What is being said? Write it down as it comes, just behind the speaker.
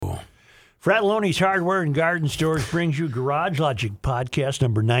Fratelloni's Hardware and Garden Stores brings you Garage Logic podcast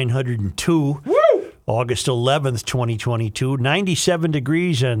number 902. Woo! August 11th, 2022. 97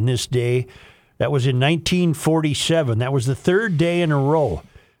 degrees on this day. That was in 1947. That was the third day in a row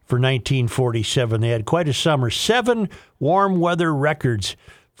for 1947. They had quite a summer. 7 warm weather records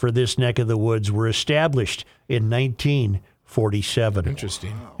for this neck of the woods were established in 1947.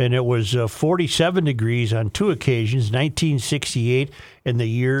 Interesting. And it was 47 degrees on 2 occasions, 1968 and the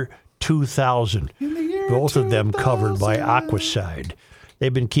year 2000. Both of them covered by Aquacide.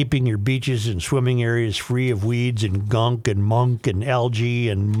 They've been keeping your beaches and swimming areas free of weeds and gunk and munk and algae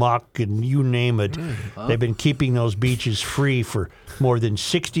and muck and you name it. They've been keeping those beaches free for more than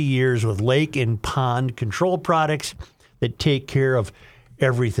 60 years with lake and pond control products that take care of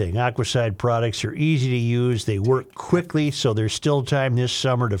everything. Aquacide products are easy to use. They work quickly, so there's still time this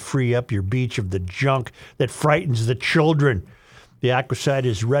summer to free up your beach of the junk that frightens the children. The Aquacide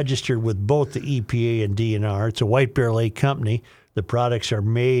is registered with both the EPA and DNR. It's a White Bear Lake company. The products are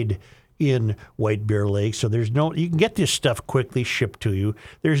made in White Bear Lake, so you can get this stuff quickly shipped to you.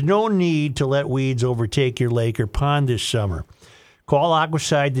 There's no need to let weeds overtake your lake or pond this summer. Call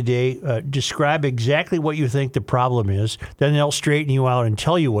Aquacide today. Describe exactly what you think the problem is. Then they'll straighten you out and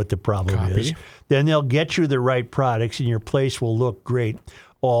tell you what the problem is. Then they'll get you the right products, and your place will look great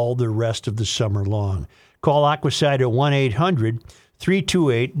all the rest of the summer long. Call Aquacide at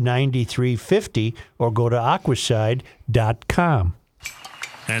 1-800-328-9350 or go to aquacide.com.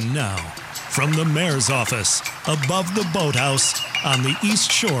 And now, from the mayor's office, above the boathouse, on the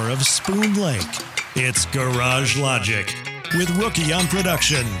east shore of Spoon Lake, it's Garage Logic with Rookie on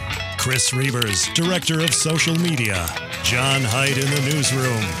production, Chris Reavers, director of social media, John Hyde in the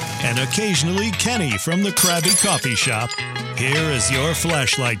newsroom, and occasionally Kenny from the Krabby Coffee Shop. Here is your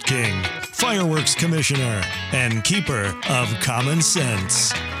flashlight king, fireworks commissioner, and keeper of common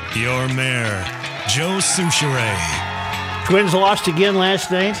sense, your mayor, Joe Soucheray. Twins lost again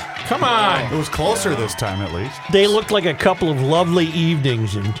last night. Come on. It was closer this time, at least. They looked like a couple of lovely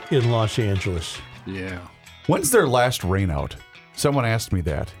evenings in Los Angeles. Yeah. When's their last rain out? Someone asked me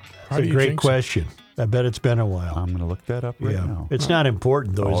that. It's a great question. I bet it's been a while. I'm going to look that up right now. It's not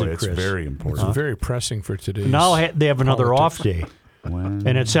important, though, is it, Chris? It's very important. It's very pressing for today. Now they have another off day. When?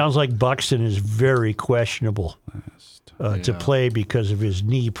 And it sounds like Buxton is very questionable to play because of his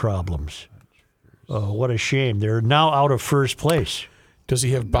knee problems. What a shame. They're now out of first place. Does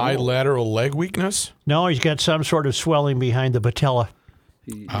he have bilateral leg weakness? No, he's got some sort of swelling behind the patella.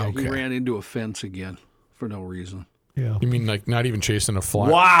 He ran into a fence again for no reason. Yeah. You mean like not even chasing a foul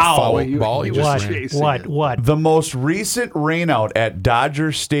Wow. ball? He just ran. What? The most recent rain out at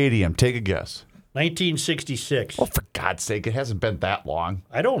Dodger Stadium. Take a guess. 1966. Oh, for God's sake, it hasn't been that long.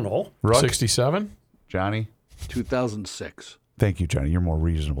 I don't know. Rook? 67? Johnny? 2006. Thank you, Johnny. You're more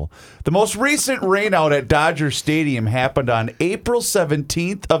reasonable. The most recent rain out at Dodger Stadium happened on April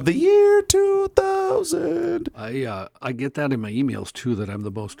 17th of the year 2000. I get that in my emails, too, that I'm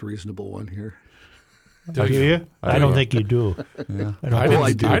the most reasonable one here. Do you? I don't think you do. Yeah.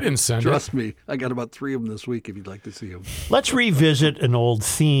 I didn't send Trust me. I got about 3 of them this week if you'd like to see them. Let's revisit an old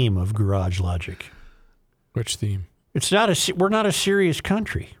theme of Garage Logic. Which theme? We're not a serious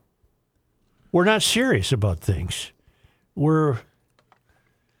country. We're not serious about things.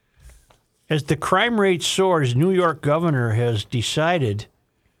 As the crime rate soars, New York governor has decided,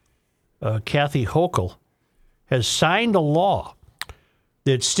 Kathy Hochul, has signed a law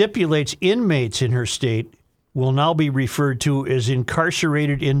that stipulates inmates in her state will now be referred to as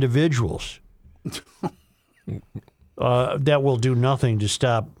incarcerated individuals. That will do nothing to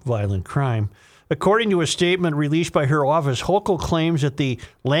stop violent crime. According to a statement released by her office, Hochul claims that the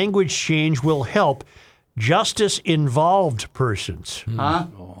language change will help justice-involved persons.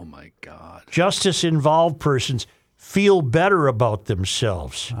 Oh, my God. Justice-involved persons feel better about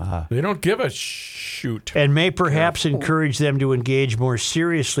themselves. They don't give a shoot. And may perhaps encourage them to engage more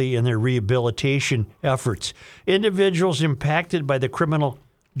seriously in their rehabilitation efforts. Individuals impacted by the criminal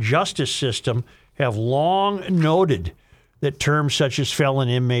justice system have long noted that terms such as felon,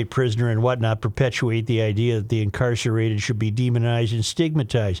 inmate, prisoner, and whatnot perpetuate the idea that the incarcerated should be demonized and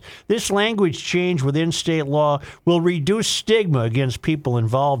stigmatized. This language change within state law will reduce stigma against people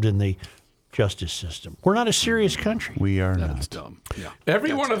involved in the justice system. We're not a serious country. We are That's not. dumb. Yeah.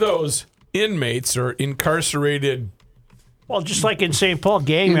 Every one of those inmates or incarcerated. Well, just like in St. Paul,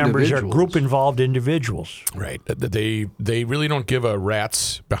 gang members are Individuals. group-involved individuals. Right. They really don't give a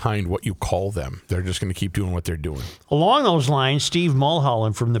rat's behind what you call them. They're just going to keep doing what they're doing. Along those lines, Steve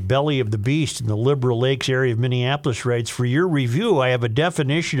Mulholland from the Belly of the Beast in the Liberal Lakes area of Minneapolis writes, for your review, I have a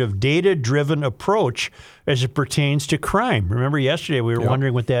definition of data-driven approach as it pertains to crime. Remember yesterday we were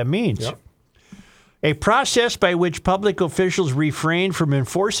wondering what that means. Yep. A process by which public officials refrain from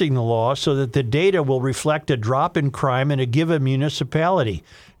enforcing the law so that the data will reflect a drop in crime in a given municipality.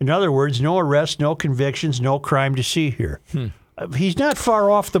 In other words, no arrests, no convictions, no crime to see here. He's not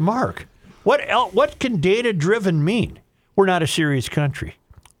far off the mark. What can data-driven mean? We're not a serious country.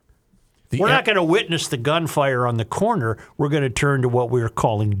 We're not going to witness the gunfire on the corner. We're going to turn to what we're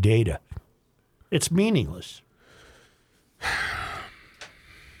calling data. It's meaningless.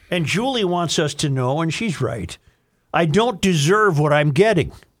 And Julie wants us to know, and she's right, I don't deserve what I'm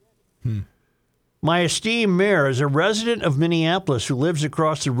getting. My esteemed mayor, as a resident of Minneapolis who lives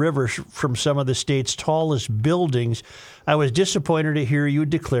across the river from some of the state's tallest buildings, I was disappointed to hear you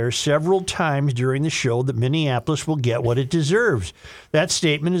declare several times during the show that Minneapolis will get what it deserves. That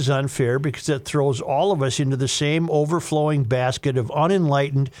statement is unfair because it throws all of us into the same overflowing basket of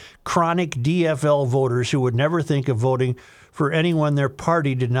unenlightened, chronic DFL voters who would never think of voting for anyone their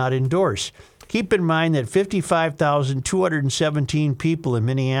party did not endorse. Keep in mind that 55,217 people in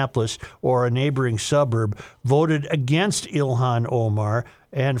Minneapolis or a neighboring suburb voted against Ilhan Omar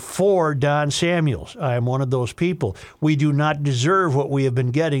and for Don Samuels. I am one of those people. We do not deserve what we have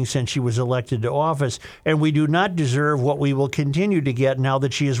been getting since she was elected to office, and we do not deserve what we will continue to get now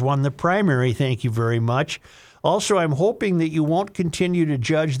that she has won the primary. Thank you very much. Also, I'm hoping that you won't continue to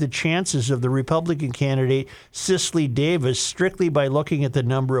judge the chances of the Republican candidate, Cicely Davis, strictly by looking at the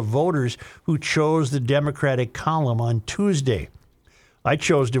number of voters who chose the Democratic column on Tuesday. I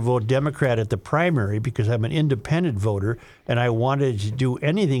chose to vote Democrat at the primary because I'm an independent voter, and I wanted to do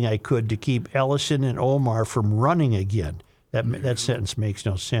anything I could to keep Ellison and Omar from running again. That sentence makes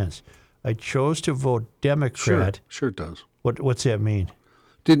no sense. I chose to vote Democrat. Sure it does. What's that mean?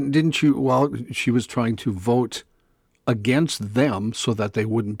 Didn't you? Well, she was trying to vote against them so that they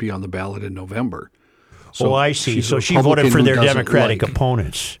wouldn't be on the ballot in November. So I see. she's So a she voted Republican for who their doesn't Democratic like-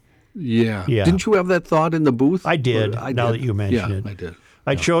 opponents. Yeah. Yeah. Didn't you have that thought in the booth? I did, Or now that you mention it. I did.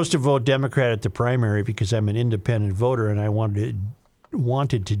 I chose to vote Democrat at the primary because I'm an independent voter and I wanted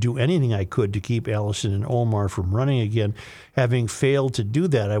to do anything I could to keep Allison and Omar from running again. Having failed to do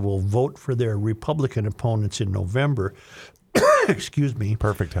that, I will vote for their Republican opponents in November. Excuse me.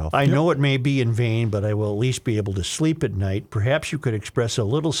 Perfect health. I know it may be in vain, but I will at least be able to sleep at night. Perhaps you could express a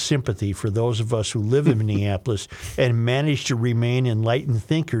little sympathy for those of us who live in Minneapolis and manage to remain enlightened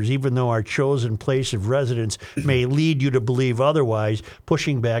thinkers, even though our chosen place of residence may lead you to believe otherwise.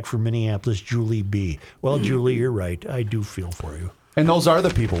 Pushing back for Minneapolis, Julie B. Well, Julie, you're right. I do feel for you. And those are the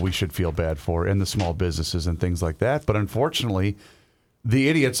people we should feel bad for, and the small businesses and things like that. But unfortunately, the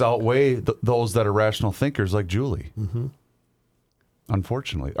idiots outweigh those that are rational thinkers like Julie. Mm-hmm.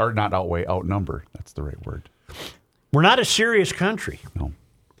 Unfortunately. Or not outweigh, outnumber. That's the right word. We're not a serious country. No.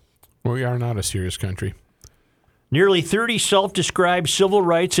 We are not a serious country. Nearly 30 self-described civil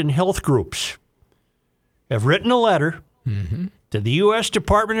rights and health groups have written a letter to the U.S.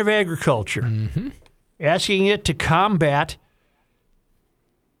 Department of Agriculture asking it to combat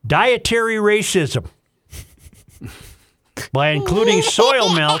dietary racism by including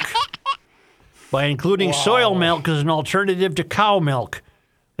soil milk as an alternative to cow milk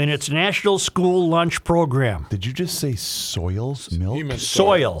in its National School Lunch Program. Did you just say soil's milk? You meant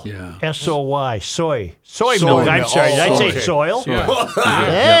Soil. Yeah. S-O-Y. Soy milk. milk. I'm sorry. Did I say okay. soil?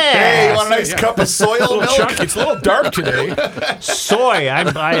 Hey, you want a nice cup of soil milk? Chunky. It's a little dark today. Soy.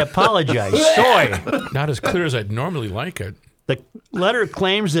 I apologize. Soy. Not as clear as I'd normally like it. The letter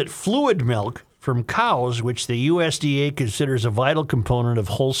claims that fluid milk from cows, which the USDA considers a vital component of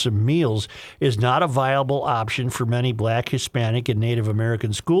wholesome meals, is not a viable option for many Black, Hispanic, and Native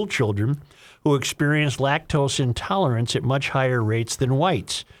American school children who experience lactose intolerance at much higher rates than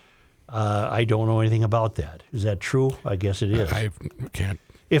whites. I don't know anything about that. Is that true? I guess it is. I can't.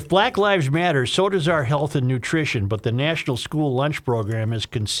 If Black Lives Matter, so does our health and nutrition, but the National School Lunch Program has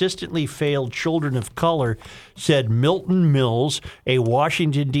consistently failed children of color, said Milton Mills, a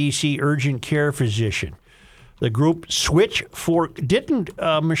Washington, D.C. urgent care physician. The group Switch for... Didn't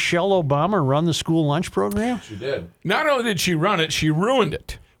Michelle Obama run the school lunch program? She did. Not only did she run it, she ruined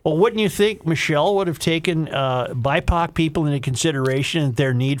it. Well, wouldn't you think Michelle would have taken BIPOC people into consideration and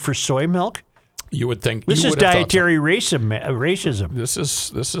their need for soy milk? You would think This you is would have thought so. dietary racism.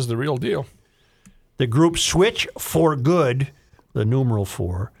 This is the real deal. The group Switch for Good, the numeral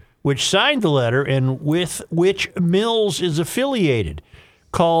 4, which signed the letter and with which Mills is affiliated,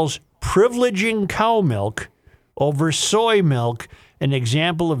 calls privileging cow milk over soy milk an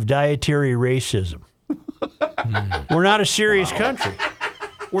example of dietary racism. We're not a serious country.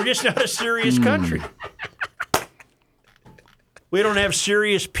 We're just not a serious country. We don't have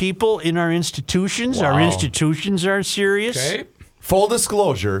serious people in our institutions. Our institutions aren't serious. Okay. Full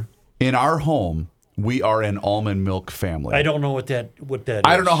disclosure, in our home, We are an almond milk family. I don't know what that is.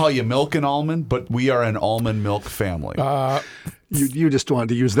 I don't know how you milk an almond, but we are an almond milk family. You just wanted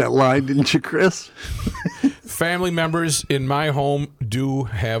to use that line, didn't you, Chris? Family members in my home do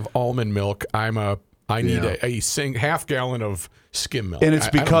have almond milk. I need Yeah. a half gallon of skim milk. And it's I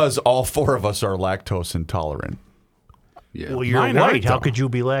don't- because all four of us are lactose intolerant. Yeah. Well, you're Mine white. aren't, How though. could you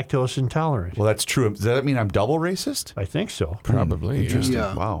be lactose intolerant? Well, that's true. Does that mean I'm double racist? I think so. probably yeah. Interesting.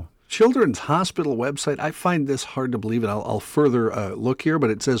 Yeah. Wow. Children's Hospital website, I find this hard to believe, and I'll further look here, but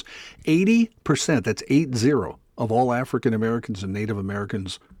it says 80%, that's 80, of all African Americans and Native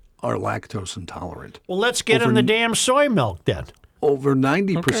Americans are lactose intolerant. Well, let's get them the damn soy milk then. Over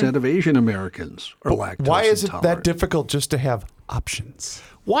 90% of Asian Americans are lactose Why is it intolerant. that difficult just to have options?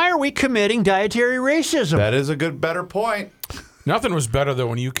 Why are we committing dietary racism? That is a better point. Nothing was better though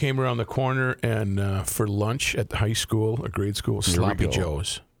when you came around the corner and for lunch at the high school or grade school, Sloppy go.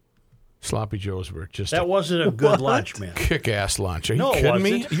 Joes. Sloppy Joes were just That a wasn't a good lunch, man. kick-ass lunch. Are you No, it kidding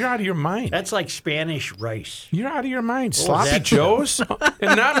me? wasn't. You're out of your mind. That's like Spanish rice. You're out of your mind. was Sloppy that? Joes?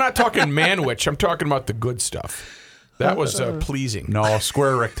 And I'm not talking manwich. I'm talking about the good stuff. That was pleasing. No,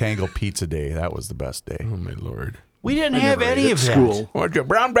 square rectangle pizza day. That was the best day. Oh, my Lord. We didn't have any of that. school. What, your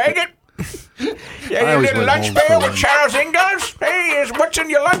brown bag it? Yeah, always you did a went lunch home for pail with lunch. Charles Ingalls? Hey, what's in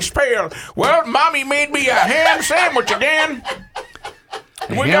your lunch pail? Well, Mommy made me a ham sandwich again.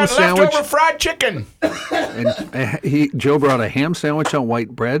 We ham got sandwich? leftover fried chicken. And Joe brought a ham sandwich on white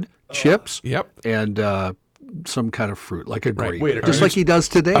bread, chips, Yep. and some kind of fruit, like a grape, Wait, just like he does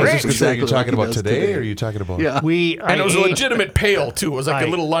today. I was just going to say, are you Exactly like talking he about does today, or are you talking about? Yeah. And it was a legitimate pail, too. It was like I- a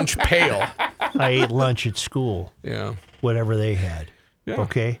little lunch pail. I ate lunch at school, Yeah. whatever they had. Yeah.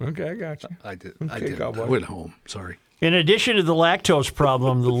 Okay. Okay, I got you. I did. cowboy. I went home. Sorry. In addition to the lactose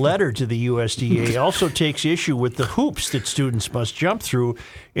problem, the letter to the USDA also takes issue with the hoops that students must jump through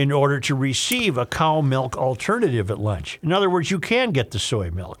in order to receive a cow milk alternative at lunch. In other words, you can get the soy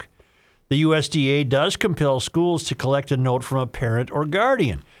milk. The USDA does compel schools to collect a note from a parent or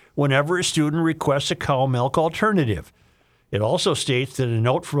guardian whenever a student requests a cow milk alternative. It also states that a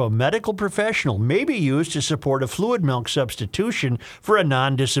note from a medical professional may be used to support a fluid milk substitution for a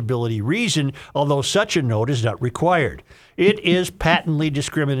non-disability reason, although such a note is not required. It is patently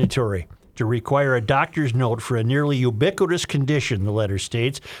discriminatory to require a doctor's note for a nearly ubiquitous condition, the letter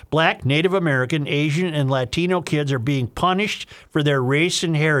states. Black, Native American, Asian, and Latino kids are being punished for their race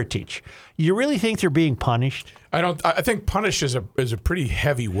and heritage. You really think they're being punished? I think punish is a pretty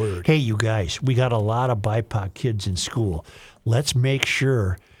heavy word. Hey, you guys, we got a lot of BIPOC kids in school. Let's make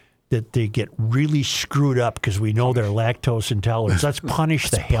sure that they get really screwed up because we know they're lactose intolerant. Let's punish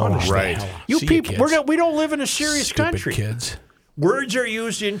the hell out of them. Right. You See people, kids. we don't live in a serious Stupid country. kids. Words are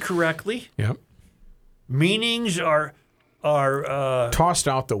used incorrectly. Yep. Meanings are Tossed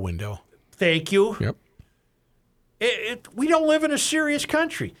out the window. thank you. Yep. We don't live in a serious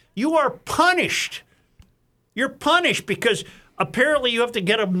country. You are punished. You're punished because apparently you have to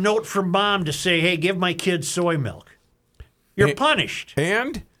get a note from mom to say, hey, give my kids soy milk. You're Hey- punished.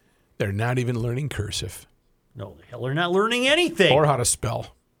 And they're not even learning cursive No, the hell, they're not learning anything. or how to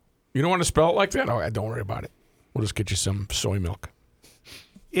spell. You don't want to spell it like that? Oh, don't worry about it. We'll just get you some soy milk.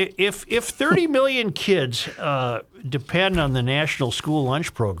 If 30 million kids depend on the National School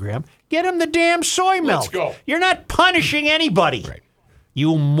Lunch Program, get them the damn soy milk. Let's go. You're not punishing anybody. Right.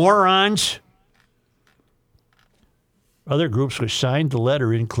 You morons. Other groups which signed the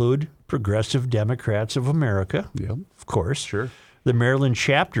letter include Progressive Democrats of America, Yep. of course. Sure. The Maryland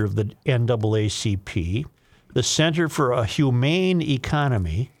chapter of the NAACP, the Center for a Humane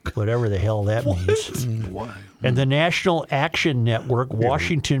Economy, whatever the hell that means, Why? and the National Action Network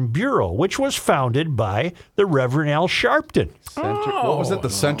Washington Bureau, which was founded by the Reverend Al Sharpton. What was it? The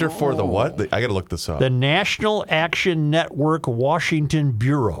Center for the what? I got to look this up. The National Action Network Washington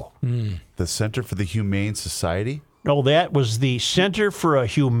Bureau. The Center for the Humane Society? No, that was the Center for a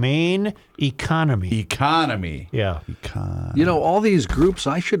Humane Economy. Economy. Yeah. You know, all these groups,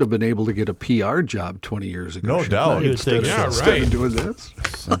 I should have been able to get a PR job 20 years ago. No shouldn't doubt. I? You would think Yeah, so. right. Instead of doing this.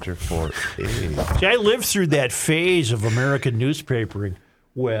 Center for AIDS. See, I lived through that phase of American newspapering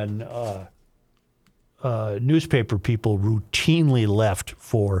when newspaper people routinely left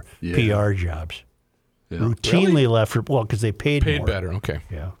for PR jobs. Yeah. Routinely left for, well, because they paid Paid more. better. Okay.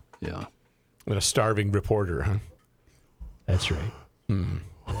 Yeah, Yeah. With a starving reporter, huh? that's right.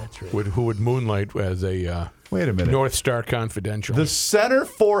 Who would moonlight as a Wait a minute. North Star Confidential. The Center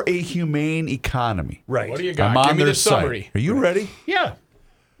for a Humane Economy. Right. What do you got? I'm on Give me their the summary. site. Are you ready? Yeah.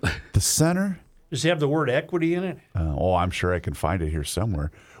 The Center Does it have the word equity in it? I'm sure I can find it here somewhere.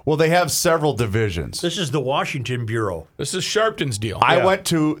 Well, they have several divisions. This is the Washington Bureau. This is Sharpton's deal. I went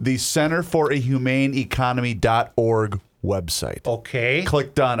to the Center for a Humane Economy.org website. Okay.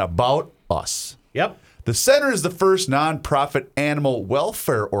 Clicked on About Us. Yep. The center is the first nonprofit animal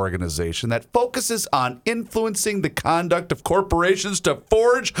welfare organization that focuses on influencing the conduct of corporations to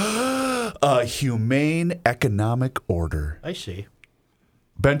forge a humane economic order. I see.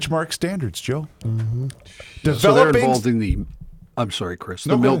 Benchmark standards, Joe. Mm-hmm. So they're involved in the, I'm sorry, Chris, the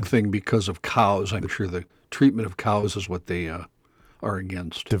No, go milk ahead. thing because of cows. I'm sure the treatment of cows is what they are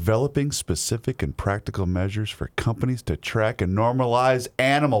against. Developing specific and practical measures for companies to track and normalize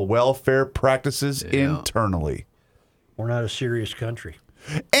animal welfare practices internally. We're not a serious country.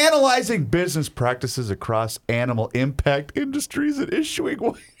 Analyzing business practices across animal impact industries and issuing.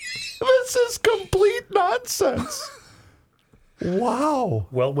 This is complete nonsense. Wow.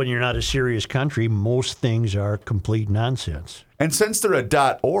 Well, when you're not a serious country, most things are complete nonsense. And since they're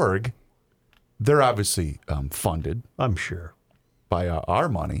a .org, they're obviously funded I'm sure. by our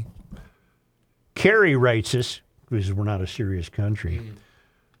money. Carrie writes us, because we're not a serious country.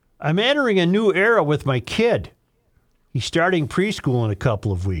 I'm entering a new era with my kid. He's starting preschool in a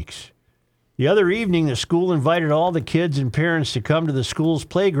couple of weeks. The other evening, the school invited all the kids and parents to come to the school's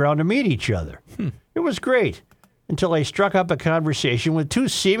playground to meet each other. It was great, until I struck up a conversation with two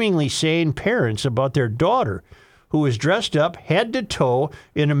seemingly sane parents about their daughter, who was dressed up head to toe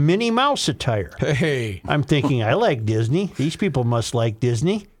in a Minnie Mouse attire. Hey. I'm thinking, I like Disney. These people must like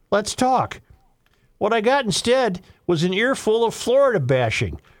Disney. Let's talk. What I got instead was an earful of Florida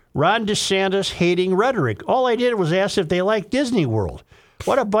bashing, Ron DeSantis hating rhetoric. All I did was ask if they liked Disney World.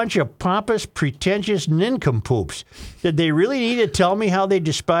 What a bunch of pompous, pretentious nincompoops. Did they really need to tell me how they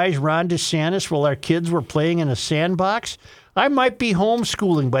despise Ron DeSantis while our kids were playing in a sandbox? I might be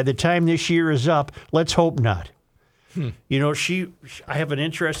homeschooling by the time this year is up. Let's hope not. You know, I have an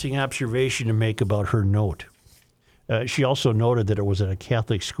interesting observation to make about her note. She also noted that it was at a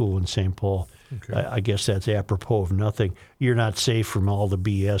Catholic school in St. Paul. Okay. I guess that's apropos of nothing. You're not safe from all the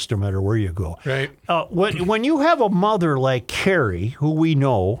BS no matter where you go. Right. When you have a mother like Carrie, who we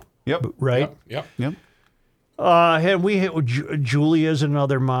know, right? Yep. And Julia's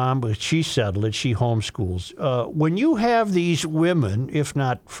another mom, but she settled it. She homeschools. When you have these women, if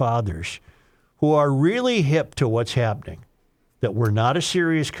not fathers, who are really hip to what's happening, that we're not a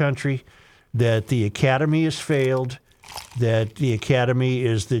serious country, that the academy has failed, that the academy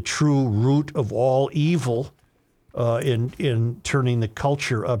is the true root of all evil in turning the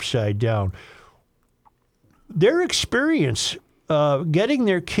culture upside down. Their experience getting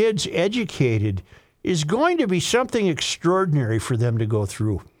their kids educated is going to be something extraordinary for them to go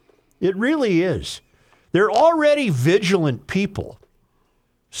through. It really is. They're already vigilant people.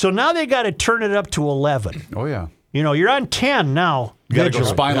 So now they got to turn it up to 11. Oh, yeah. You know, you're on 10 now. You got to go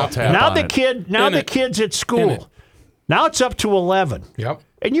vigilant. Spinal Tap Now on the it. kid, now In the it. kid's at school. Now it's up to 11. Yep.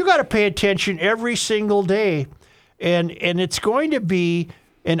 And you got to pay attention every single day. And it's going to be,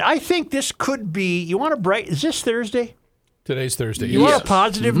 and I think this could be, you want to is this Thursday? Today's Thursday. You want a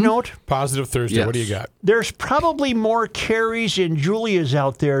positive note? Positive Thursday. Yes. What do you got? There's probably more Carries and Julias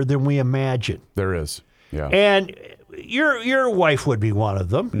out there than we imagine. There is. Yeah. And your wife would be one of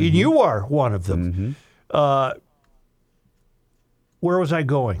them. And you are one of them. Where was I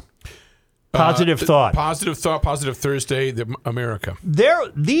going? Positive thought. Positive thought. Positive Thursday. America.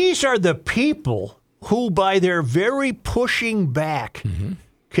 These are the people who, by their very pushing back,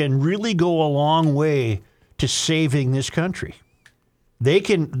 can really go a long way to saving this country. They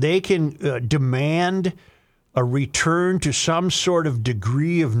can demand a return to some sort of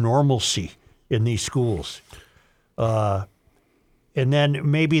degree of normalcy in these schools. And then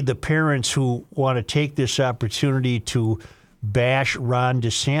maybe the parents who want to take this opportunity to bash Ron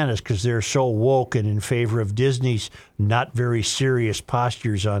DeSantis because they're so woke and in favor of Disney's not very serious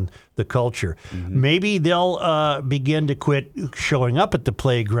postures on the culture. Maybe they'll begin to quit showing up at the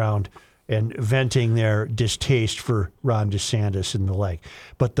playground and venting their distaste for Ron DeSantis and the like.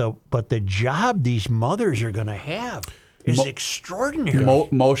 But the job these mothers are going to have is extraordinary.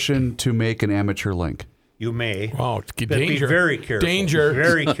 Motion to make an amateur link. You may. Wow. But Danger. be very careful. Danger.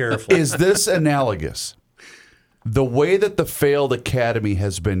 Very careful. Is this analogous? The way that the failed academy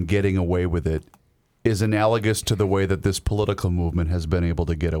has been getting away with it is analogous to the way that this political movement has been able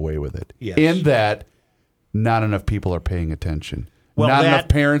to get away with it. Yes. In that, not enough people are paying attention. Well, not enough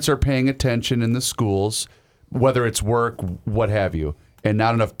parents are paying attention in the schools, whether it's work, what have you. And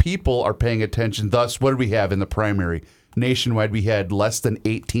not enough people are paying attention. Thus, what did we have in the primary? Nationwide, we had less than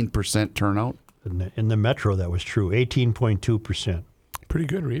 18% turnout. In the metro, that was true. 18.2%. Pretty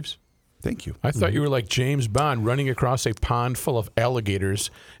good, Reeves. Thank you. I thought you were like James Bond running across a pond full of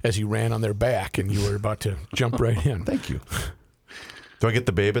alligators as he ran on their back, and you were about to jump right in. Thank you. Do I get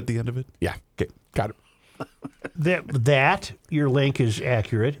the babe at the end of it? Yeah. Okay. Got it. That your link is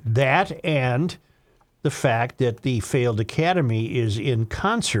accurate. That and the fact that the failed academy is in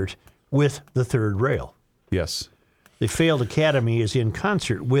concert with the third rail. Yes. The failed academy is in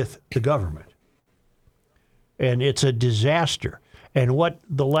concert with the government. And it's a disaster. And what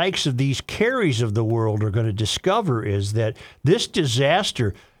the likes of these Kerrys of the world are going to discover is that this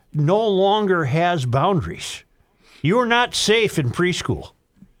disaster no longer has boundaries. You are not safe in preschool.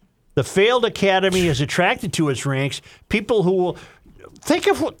 The failed academy has attracted to its ranks people who will think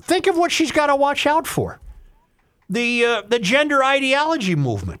of what she's got to watch out for. The gender ideology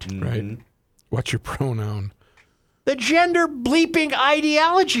movement. Right. What's your pronoun? The gender bleeping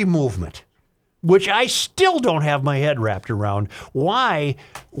ideology movement, which I still don't have my head wrapped around. Why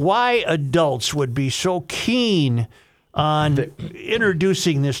adults would be so keen on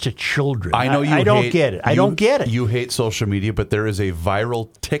introducing this to children. I know you I don't get it. I don't get it. You hate social media, but there is a viral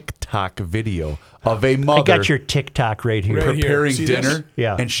TikTok video of a mother I got your TikTok right here. Right here. preparing See dinner, this?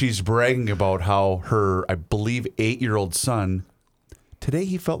 Yeah. and she's bragging about how her, I believe, 8-year-old son, today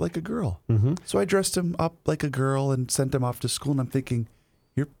he felt like a girl. Mm-hmm. So I dressed him up like a girl and sent him off to school, and I'm thinking,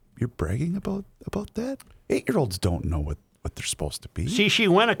 you're bragging about that? 8-year-olds don't know what they're supposed to be. See, she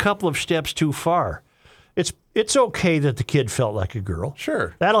went a couple of steps too far. It's okay that the kid felt like a girl.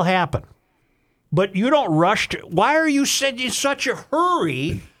 Sure. That'll happen. But you don't rush to. Why are you in such a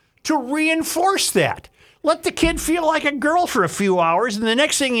hurry to reinforce that? Let the kid feel like a girl for a few hours, and the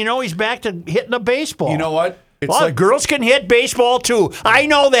next thing you know, he's back to hitting a baseball. You know what? It's Well, like girls can hit baseball too. I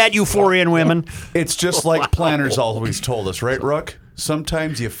know that, euphorian women. It's just like planners always told us, right, Rook?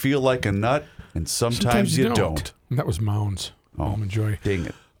 Sometimes you feel like a nut, and sometimes you don't. And that was Mounds. Almond Joy. Dang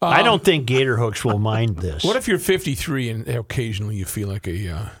it. I don't think Gator Hooks will mind this. What if you're 53 and occasionally you feel like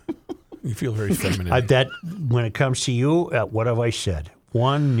you feel very feminine? That when it comes to you, what have I said?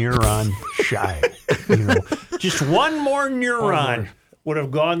 One neuron shy. Just one more neuron would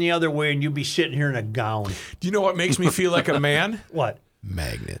have gone the other way, and you'd be sitting here in a gown. Do you know what makes me feel like a man? What?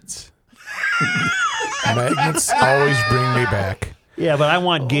 Magnets. Magnets always bring me back. Yeah, but I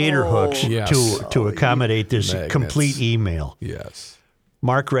want Gator Hooks yes. to accommodate this Magnets. complete email. Yes.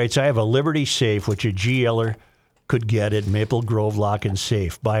 Mark writes, I have a Liberty safe, which a GLer could get at Maple Grove Lock and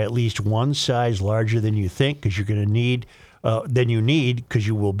Safe. Buy at least one size larger than you think, because you're going to need, because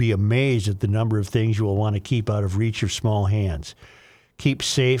you will be amazed at the number of things you will want to keep out of reach of small hands. Keep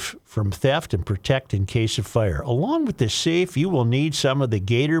safe from theft and protect in case of fire. Along with the safe, you will need some of the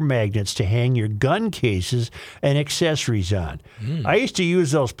Gator magnets to hang your gun cases and accessories on. I used to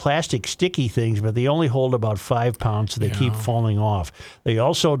use those plastic sticky things, but they only hold about 5 pounds, so they keep falling off. They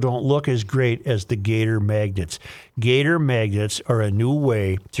also don't look as great as the Gator magnets. Gator magnets are a new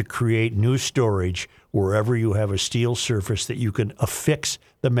way to create new storage wherever you have a steel surface that you can affix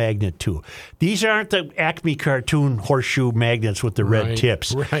the magnet to. These aren't the Acme cartoon horseshoe magnets with the red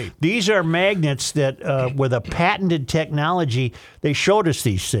tips. Right. These are magnets that, with a patented technology, they showed us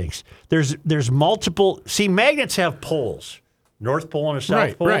these things. There's multiple. See, magnets have poles, North Pole and a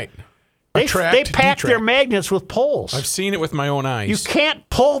South Pole. Right. They Attract, pack their detract. magnets with poles. I've seen it with my own eyes. You can't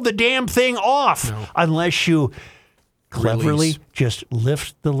pull the damn thing off unless you cleverly Release. just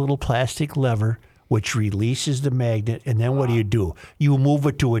lift the little plastic lever, which releases the magnet, and then what do? You move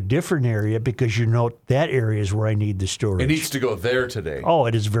it to a different area because you know that area is where I need the storage. It needs to go there today. Oh,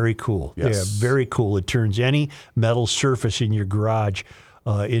 it is very cool. Yes. Yeah, very cool. It turns any metal surface in your garage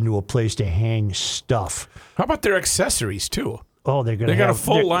into a place to hang stuff. How about their accessories, too? Oh, they got a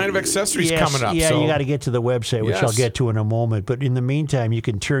full line of accessories coming up. Yeah, so. you got to get to the website, which I'll Yes. get to in a moment. But in the meantime, you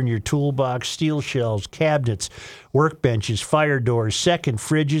can turn your toolbox, steel shelves, cabinets, workbenches, fire doors, second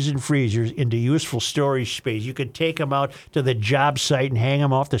fridges and freezers into useful storage space. You can take them out to the job site and hang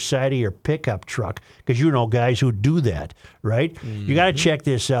them off the side of your pickup truck, because you know guys who do that, right? You got to check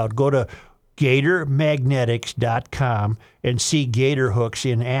this out. Go to GatorMagnetics.com and see Gator Hooks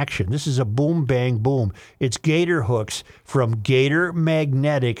in action. This is a boom, bang, boom. It's Gator Hooks from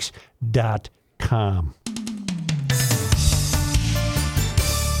GatorMagnetics.com.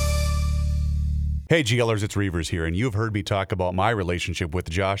 Hey GLers, it's Reavers here, and you've heard me talk about my relationship with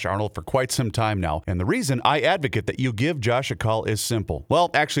Josh Arnold for quite some time now. And the reason I advocate that you give Josh a call is simple. Well,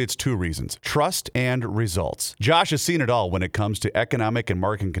 actually, it's two reasons: trust and results. Josh has seen it all when it comes to economic and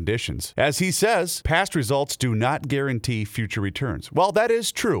market conditions. As he says, past results do not guarantee future returns. Well, that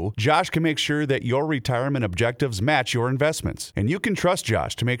is true. Josh can make sure that your retirement objectives match your investments. And you can trust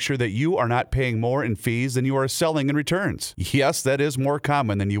Josh to make sure that you are not paying more in fees than you are selling in returns. Yes, that is more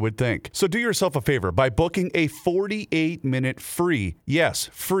common than you would think. So do yourself a favor by booking a 48-minute free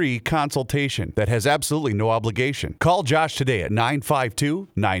consultation that has absolutely no obligation. Call Josh today at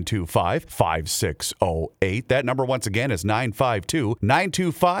 952-925-5608. That number once again is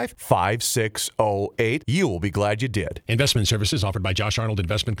 952-925-5608. You will be glad you did. Investment services offered by Josh Arnold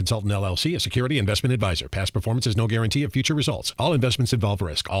Investment Consultant LLC, a security investment advisor. Past performance is no guarantee of future results. All investments involve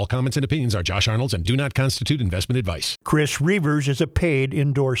risk. All comments and opinions are Josh Arnold's and do not constitute investment advice. Chris Reavers is a paid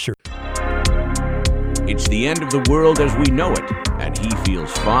endorser. It's the end of the world as we know it, and he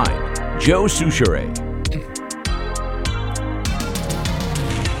feels fine. Joe Souchere.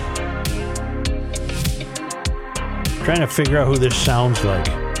 Trying to figure out who this sounds like.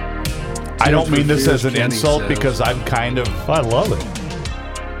 I don't mean this as an Kenny insult says. because I'm kind of... I love it.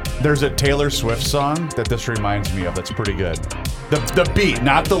 There's a Taylor Swift song that this reminds me of that's pretty good. The beat,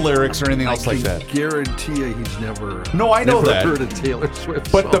 not the lyrics or anything else like that. Guarantee you he's never. No, I know never that. Heard a Taylor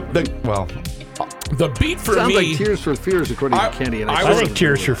Swift But song. The beat for Sounds me. like Tears for Fears, according to Kenny. And I think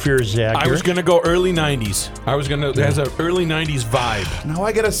Tears for Fears is accurate. I was gonna go early '90s. It has an early '90s vibe. now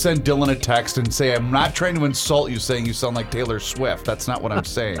I gotta send Dylan a text and say I'm not trying to insult you saying you sound like Taylor Swift. That's not what I'm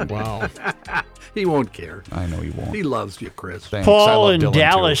saying. Wow. He won't care. I know you won't. He loves you, Chris. Thanks. I Paul love in Dylan,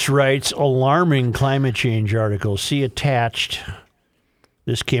 Dallas too. writes, alarming climate change article. See attached.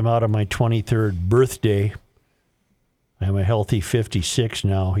 This came out on my 23rd birthday. I'm a healthy 56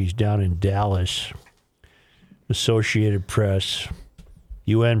 now. He's down in Dallas. Associated Press.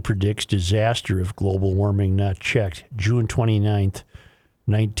 UN predicts disaster if global warming not checked. June 29th,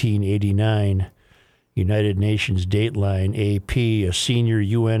 1989. United Nations Dateline, AP, a senior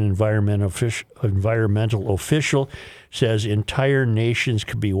UN environmental official says entire nations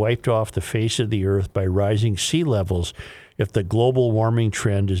could be wiped off the face of the earth by rising sea levels if the global warming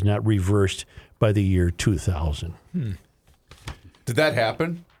trend is not reversed by the year 2000. Did that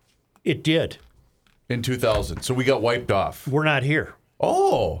happen It did. in 2000? So we got wiped off. We're not here.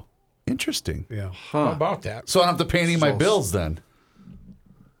 Oh, interesting. Yeah. How about that? So I don't have to pay any of my bills then.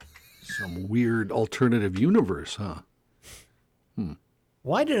 Some weird alternative universe, huh?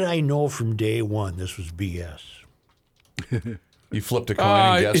 Why did I know from day one this was BS? You flipped a coin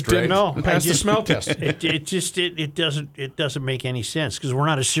and guessed it didn't right. No, pass the smell test. It doesn't make any sense because we're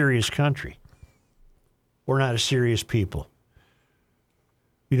not a serious country. We're not a serious people.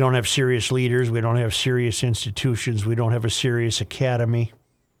 We don't have serious leaders. We don't have serious institutions. We don't have a serious academy.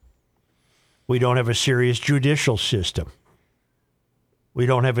 We don't have a serious judicial system. We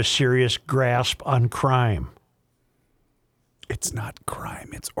don't have a serious grasp on crime. It's not crime.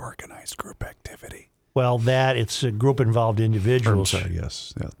 It's organized group activity. Well, it's a group involved individuals.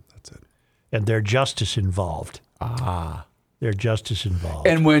 Yes. Yeah, that's it. And their justice involved. Their justice involved.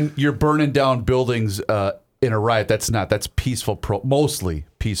 And when you're burning down buildings in a riot, that's peaceful, mostly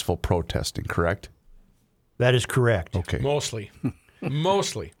peaceful protesting, correct? That is correct. Okay. Mostly.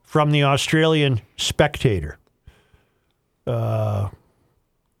 From the Australian Spectator.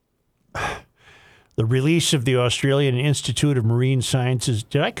 The release of the Australian Institute of Marine Sciences.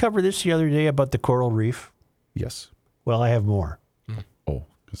 Did I cover this the other day about the coral reef? Yes. Well, I have more. Oh,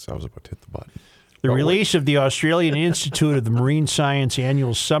 because I was about to hit the button. The release of the Australian Institute of the Marine Science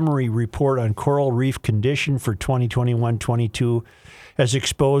Annual Summary Report on Coral Reef Condition for 2021-22 has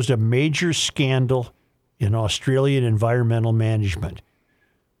exposed a major scandal in Australian environmental management.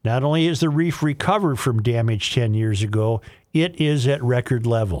 Not only is the reef recovered from damage 10 years ago, it is at record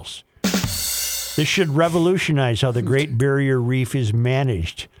levels. This should revolutionize how the Great Barrier Reef is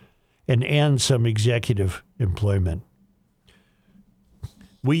managed and end some executive employment.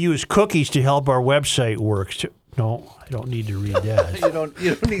 We use cookies to help our website work. No, I don't need to read that. You don't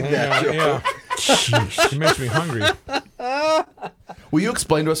need that. Joe. Yeah. Jeez. It makes me hungry. Will you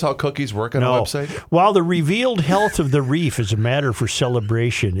explain to us how cookies work on a website? While the revealed health of the reef is a matter for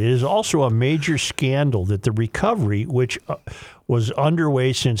celebration, it is also a major scandal that the recovery, which was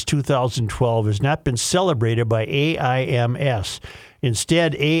underway since 2012, has not been celebrated by AIMS.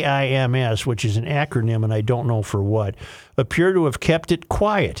 Instead, AIMS, which is an acronym and I don't know for what, appear to have kept it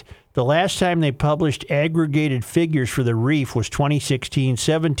quiet. The last time they published aggregated figures for the reef was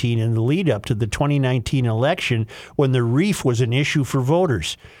 2016-17 in the lead up to the 2019 election when the reef was an issue for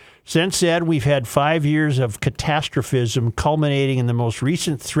voters. Since then, we've had 5 years of catastrophism culminating in the most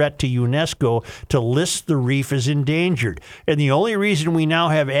recent threat to UNESCO to list the reef as endangered. And the only reason we now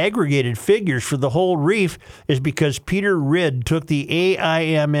have aggregated figures for the whole reef is because Peter Ridd took the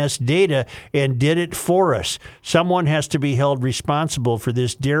AIMS data and did it for us. Someone has to be held responsible for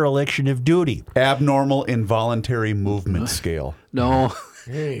this dereliction of duty. Abnormal involuntary movement scale. No,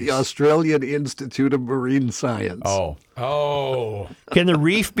 the Australian Institute of Marine Science. Oh. Can the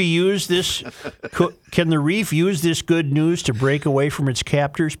reef use this good news to break away from its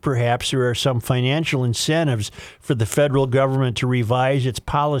captors? Perhaps there are some financial incentives for the federal government to revise its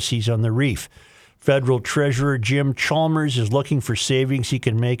policies on the reef. Federal Treasurer Jim Chalmers is looking for savings he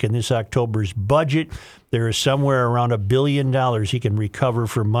can make in this October's budget. There is somewhere around $1 billion he can recover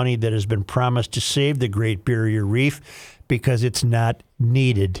for money that has been promised to save the Great Barrier Reef because it's not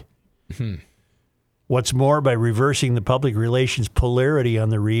needed. What's more, by reversing the public relations polarity on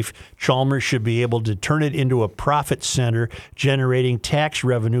the reef, Chalmers should be able to turn it into a profit center, generating tax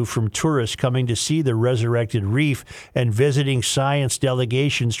revenue from tourists coming to see the resurrected reef and visiting science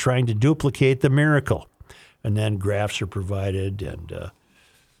delegations trying to duplicate the miracle. And then graphs are provided, and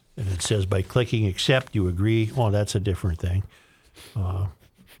it says by clicking accept, you agree. Oh, that's a different thing.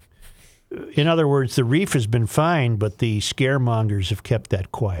 In other words, the reef has been fine, but the scaremongers have kept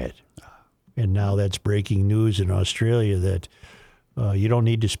that quiet. And now that's breaking news in Australia that you don't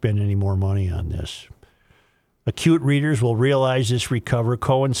need to spend any more money on this. Acute readers will realize this recovery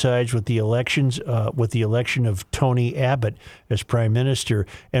coincides with the election of Tony Abbott as prime minister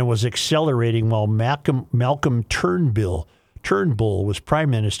and was accelerating while Malcolm Turnbull was prime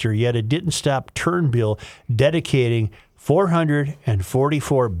minister. Yet it didn't stop Turnbull dedicating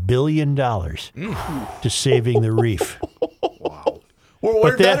 $444 billion to saving the reef. Well,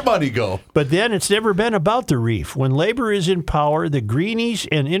 where'd that money go? But then it's never been about the reef. When labor is in power, the Greenies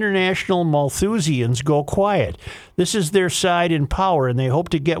and international Malthusians go quiet. This is their side in power, and they hope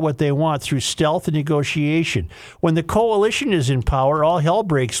to get what they want through stealth and negotiation. When the coalition is in power, all hell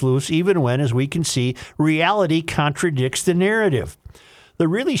breaks loose, even when, as we can see, reality contradicts the narrative. The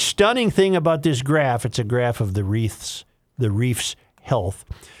really stunning thing about this graph, it's a graph of the reef's health,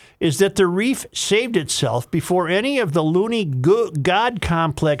 is that the reef saved itself before any of the loony God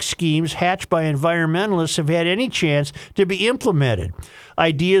complex schemes hatched by environmentalists have had any chance to be implemented.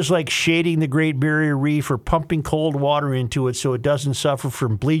 Ideas like shading the Great Barrier Reef or pumping cold water into it so it doesn't suffer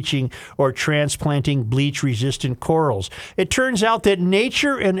from bleaching or transplanting bleach-resistant corals. It turns out that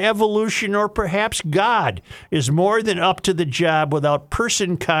nature and evolution, or perhaps God, is more than up to the job without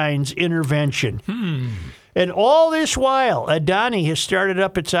person-kind's intervention. And all this while, Adani has started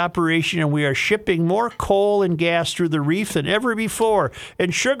up its operation, and we are shipping more coal and gas through the reef than ever before,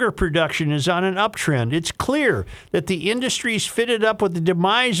 and sugar production is on an uptrend. It's clear that the industries fitted up with the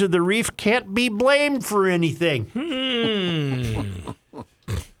demise of the reef can't be blamed for anything.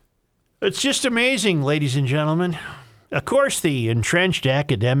 It's just amazing, ladies and gentlemen. Of course, the entrenched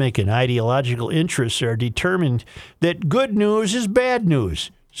academic and ideological interests are determined that good news is bad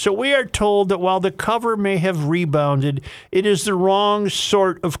news. So we are told that while the cover may have rebounded, it is the wrong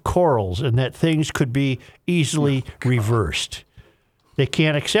sort of corals and that things could be easily reversed. They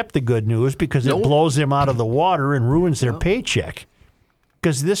can't accept the good news because it blows them out of the water and ruins their paycheck.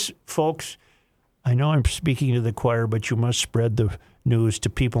 Because this, folks, I know I'm speaking to the choir, but you must spread the news to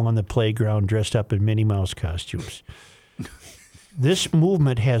people on the playground dressed up in Minnie Mouse costumes. This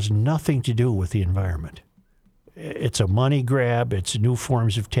movement has nothing to do with the environment. It's a money grab. It's new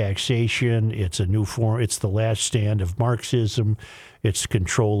forms of taxation. It's a new form. It's the last stand of Marxism. It's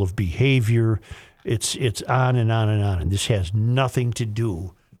control of behavior. It's on and on and on. And this has nothing to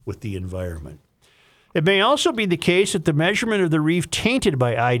do with the environment. It may also be the case that the measurement of the reef tainted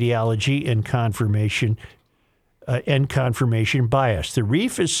by ideology and confirmation bias. The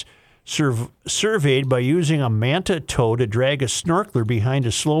reef is surveyed by using a manta tow to drag a snorkeler behind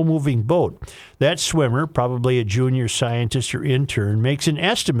a slow-moving boat. That swimmer, probably a junior scientist or intern, makes an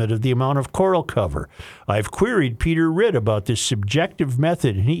estimate of the amount of coral cover. I've queried Peter Ridd about this subjective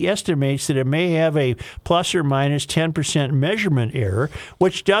method, and he estimates that it may have a plus or minus 10% measurement error,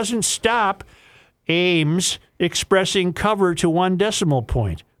 which doesn't stop AIMS expressing cover to 1 decimal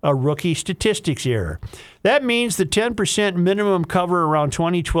point. A rookie statistics error. That means the 10% minimum cover around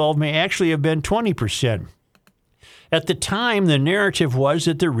 2012 may actually have been 20%. At the time, the narrative was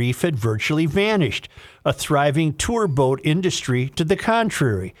that the reef had virtually vanished, a thriving tour boat industry to the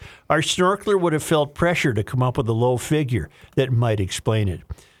contrary. Our snorkeler would have felt pressure to come up with a low figure that might explain it.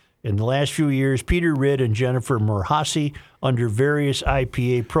 In the last few years, Peter Ridd and Jennifer Murhasi, under various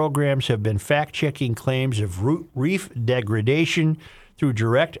IPA programs, have been fact-checking claims of reef degradation through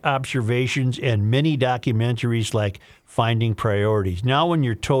direct observations and many documentaries like Finding Priorities. Now, when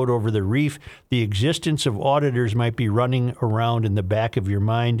you're towed over the reef, the existence of auditors might be running around in the back of your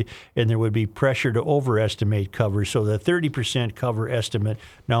mind, and there would be pressure to overestimate cover. So the 30% cover estimate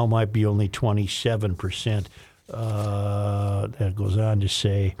now might be only 27%. That goes on to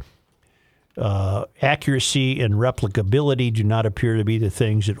say, accuracy and replicability do not appear to be the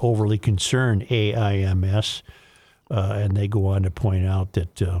things that overly concern AIMS. And they go on to point out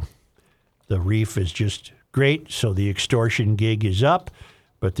that the reef is just great, so the extortion gig is up,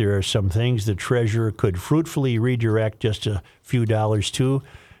 but there are some things the treasurer could fruitfully redirect just a few dollars to.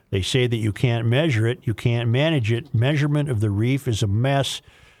 They say that you can't measure it, you can't manage it. Measurement of the reef is a mess,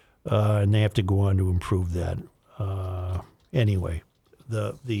 and they have to go on to improve that. Anyway,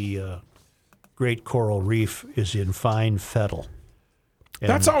 the Great Coral Reef is in fine fettle.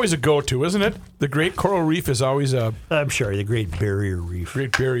 That's always a go-to, isn't it? The Great Coral Reef is always a... I'm sorry, the Great Barrier Reef.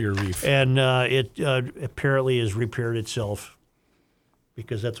 Great Barrier Reef. And it apparently has repaired itself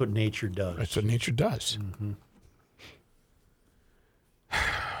because that's what nature does. That's what nature does. Mm-hmm.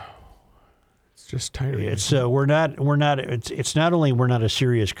 It's just tiring. It's we're not. It's not only we're not a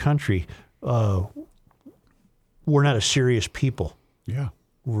serious country. We're not a serious people. Yeah.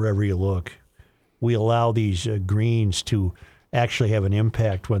 Wherever you look, we allow these greens to actually have an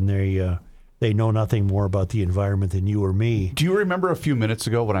impact when they know nothing more about the environment than you or me. Do you remember a few minutes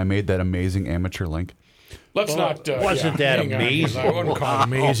ago when I made that amazing amateur link? Let's not... wasn't that hang on, amazing? I wouldn't call it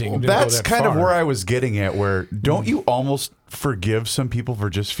amazing. Didn't That's go that kind of far. where I was getting at, where don't you almost forgive some people for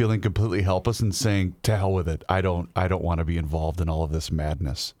just feeling completely helpless and saying, to hell with it, I don't want to be involved in all of this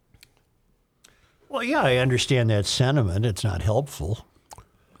madness? Well, yeah, I understand that sentiment. It's not helpful.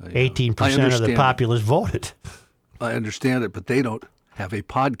 18% of the understand. populace voted. I understand it, but they don't have a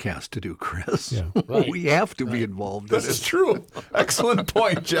podcast to do, Chris. Yeah. We have to be involved in This is it. true. Excellent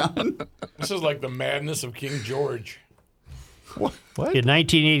point, John. This is like the madness of King George. What? In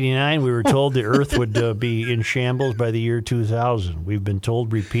 1989, we were told the Earth would be in shambles by the year 2000. We've been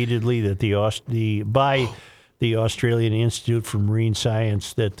told repeatedly that by the Australian Institute for Marine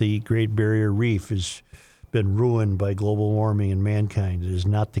Science that the Great Barrier Reef has been ruined by global warming and mankind. It is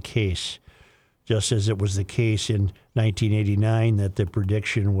not the case. Just as it was the case in 1989 that the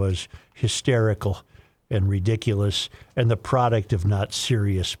prediction was hysterical and ridiculous and the product of not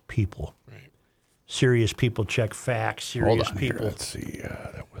serious people. Right. Serious people check facts. Serious Hold on here. people Let's see.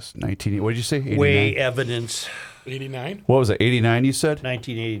 That was 19... What did you say? 89? weigh evidence. 89? What was it? 89 you said?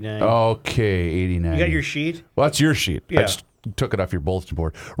 1989. Okay, 89. You got your sheet? Well, that's your sheet. I Yeah. just took it off your bulletin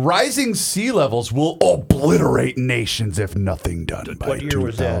board. Rising sea levels will obliterate nations if nothing done by What year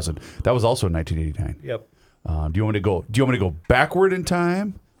was that? 2000. That was also in 1989. Yep. Do you want me to go backward in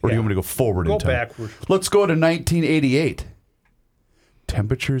time, or do you Yeah. want me to go forward in Go time? backward. Let's go to 1988.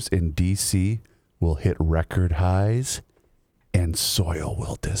 Temperatures in D.C. will hit record highs, and soil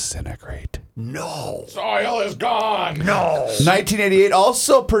will disintegrate. No. Soil is gone. No. 1988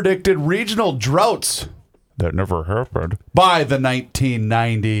 also predicted regional droughts that never happened by the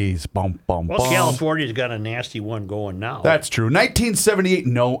 1990s. Bum, bum, Well, bum. California's got a nasty one going now. That's true. 1978,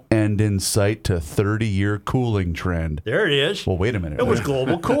 no end in sight to 30-year cooling trend. There it is. Well, wait a minute. It was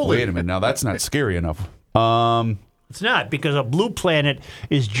global cooling. Wait a minute. Now, that's not scary enough. It's not, because a blue planet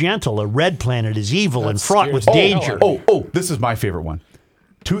is gentle, a red planet is evil and That's fraught with scary. danger. Oh, this is my favorite one.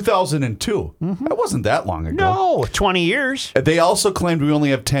 2002. That wasn't that long ago. No, 20 years. They also claimed we only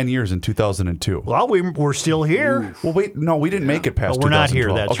have 10 years in 2002. Well, we're still here. Well, wait, no, we didn't make it past Oh, we're not here.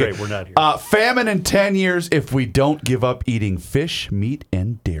 2012. That's right, we're not here. Famine in 10 years if we don't give up eating fish, meat,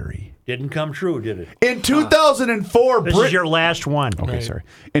 and dairy. Didn't come true, did it? In 2004, This is your last one. Okay, sorry.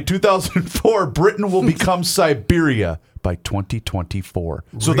 In 2004, Britain will become Siberia by 2024.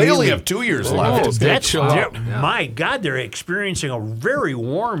 So they only Really? have 2 years left. Oh, That's chill out. my God, they're experiencing a very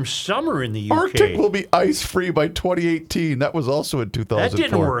warm summer in the UK. Arctic will be ice-free by 2018. That was also in 2004. That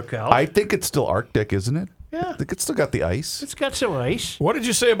didn't work out. I think it's still Arctic, isn't it? Yeah. I think it's still got the ice. It's got some ice. What did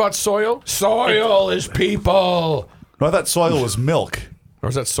you say about soil? Soil is people. No, I thought soil was milk. Or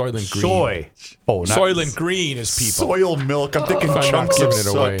is that Soylent Green? Soy. Oh, not Soylent Green is people. soil milk. I'm thinking I'm not chunks of giving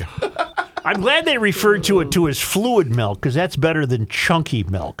it away. soot. I'm glad they referred to it as fluid milk, because that's better than chunky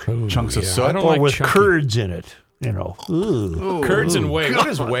milk. Chunks of Yeah, soot. I don't Or like with chunky. curds in it. You know. Ooh. Curds and whey. What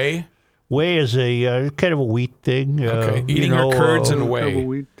is whey? Whey is a kind of a wheat thing. Okay, eating our curds and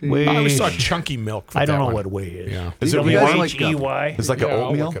whey. whey. I always saw chunky milk. For I don't that know one. what whey is. Yeah. Is it You guys like Whey? It's like Yeah, an I'll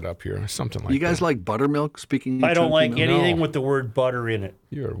oatmeal. look it up here. Something like You guys that. like buttermilk? Speaking of I don't chunky like milk? anything No. with the word butter in it.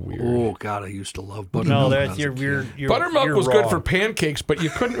 You're weird. Oh God, I used to love buttermilk. No, when I that's was a kid. you're Buttermilk you're was good wrong. for pancakes, but you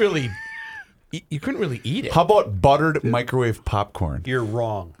couldn't really you couldn't really eat it. How about buttered microwave popcorn? You're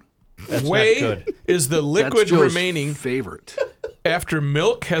wrong. That's Whey not good. is the That's liquid Joe's remaining favorite. after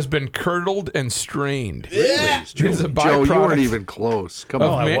milk has been curdled and strained. Yeah. It is a Joe, you weren't byproduct even close. Come of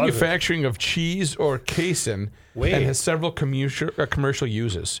on. I wasn't. manufacturing of cheese or casein Whey. and has several commercial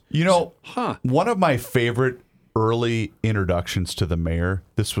uses. You know, Huh. one of my favorite early introductions to the mayor,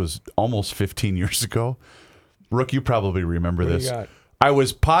 this was almost 15 years ago. Rook, you probably remember What do you this. got? I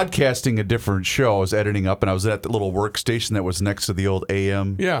was podcasting a different show. I was editing up, and I was at the little workstation that was next to the old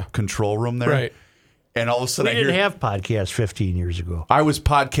AM control room there. Right. And all of a We sudden, didn't have podcasts 15 years ago. I was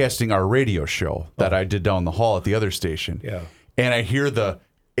podcasting our radio show that I did down the hall at the other station. Yeah. And I hear the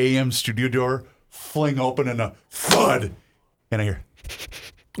AM studio door fling open and a thud. And I hear,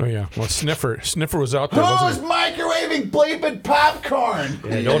 Oh, yeah. Well, Sniffer was out there, wasn't he? microwaving bleeping popcorn?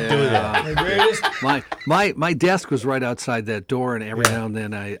 Yeah, don't do that. My desk was right outside that door, and every now and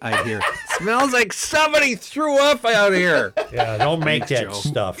then I'd hear, smells like somebody threw up out here. Yeah, don't make that Joe.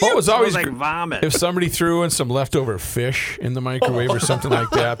 stuff. Well, it was always Smells like vomit. if somebody threw in some leftover fish in the microwave or something like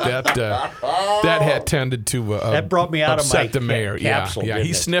that. That had tended to That brought me out of upset my the mayor. capsule, Yeah, didn't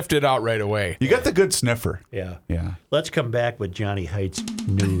he it? sniffed it out right away. You got the good sniffer. Yeah. Yeah. Let's come back with Johnny Heights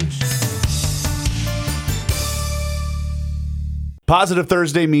news. Positive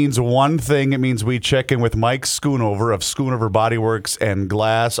Thursday means one thing. It means we check in with Mike Schoonover of Schoonover Bodyworks and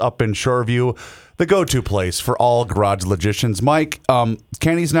Glass up in Shoreview, the go-to place for all garage logicians. Mike,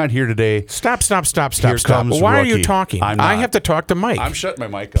 Kenny's not here today. Stop. Here comes Why are you Rookie. talking? I'm I not. have to talk to Mike. I'm shutting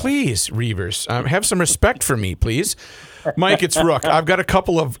my mic off. Please, Reavers, have some respect for me, please. Mike, it's Rook. I've got a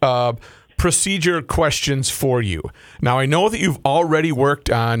couple of procedure questions for you. Now, I know that you've already worked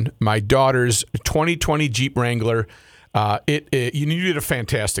on my daughter's 2020 Jeep Wrangler. You did a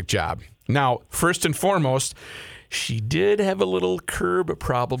fantastic job. Now, first and foremost, she did have a little curb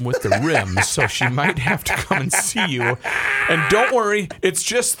problem with the rims, so she might have to come and see you. And don't worry, it's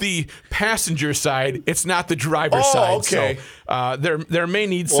just the passenger side. It's not the driver's side. okay. So there may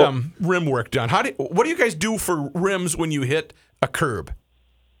need some rim work done. What do you guys do for rims when you hit a curb?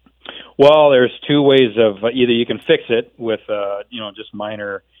 Well, there's two ways of either you can fix it with just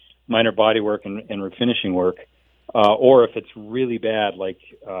minor body work and refinishing work, or if it's really bad, like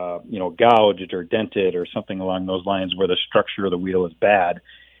gouged or dented or something along those lines, where the structure of the wheel is bad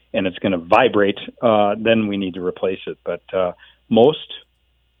and it's going to vibrate, then we need to replace it. But most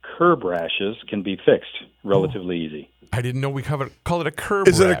curb rashes can be fixed relatively easy. I didn't know we call it a curb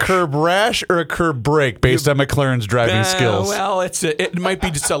Is rash. it a curb rash or a curb brake based on McLaren's driving skills? Well, it might be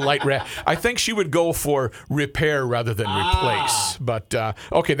just a light rash. I think she would go for repair rather than replace. But,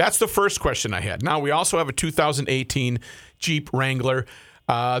 okay, that's the first question I had. Now, we also have a 2018 Jeep Wrangler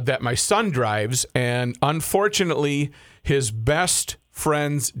that my son drives, and unfortunately, his best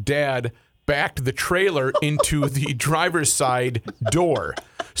friend's dad backed the trailer into the driver's side door.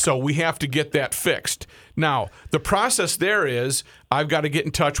 So we have to get that fixed. Now, the process there is I've got to get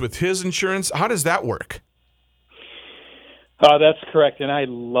in touch with his insurance. How does that work? That's correct, and I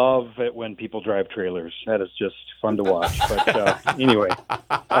love it when people drive trailers. That is just fun to watch. But anyway,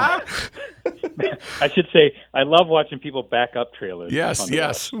 I should say I love watching people back up trailers. Yes,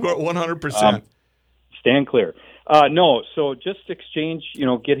 100%. Stand clear. No, so just exchange,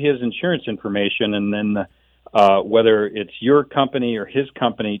 get his insurance information, and then whether it's your company or his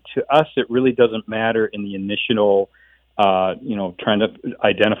company, to us it really doesn't matter in the initial, trying to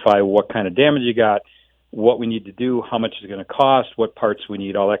identify what kind of damage you got, what we need to do, how much it's going to cost, what parts we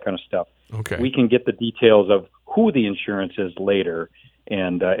need, all that kind of stuff. Okay. We can get the details of who the insurance is later,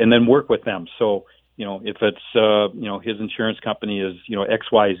 and then work with them. So, if it's his insurance company is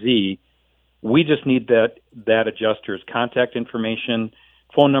XYZ, we just need that adjuster's contact information,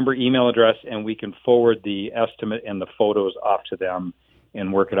 phone number, email address, and we can forward the estimate and the photos off to them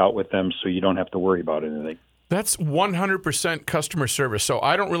and work it out with them, so you don't have to worry about anything. That's 100% customer service. So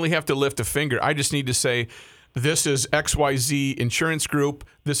I don't really have to lift a finger. I just need to say, this is XYZ Insurance Group.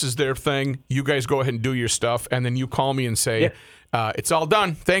 This is their thing. You guys go ahead and do your stuff. And then you call me and say, it's all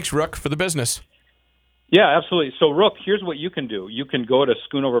done. Thanks, Rook, for the business. Yeah, absolutely. So, Rook, here's what you can do. You can go to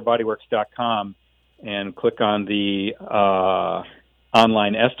schoonoverbodyworks.com and click on the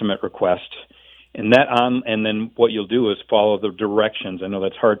online estimate request. And then what you'll do is follow the directions. I know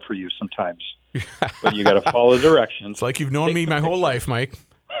that's hard for you sometimes, but you got to follow the directions. It's like you've known me my whole life, Mike.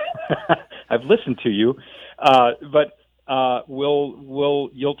 I've listened to you, but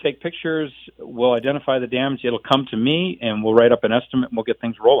you'll take pictures. We'll identify the damage. It'll come to me, and we'll write up an estimate, and we'll get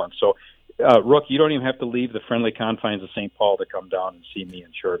things rolling. So Rook, you don't even have to leave the friendly confines of St. Paul to come down and see me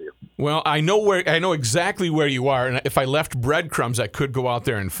in Shoreview. Well, I know exactly where you are, and if I left breadcrumbs, I could go out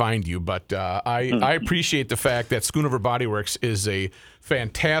there and find you. But I appreciate the fact that Schoonover Body Works is a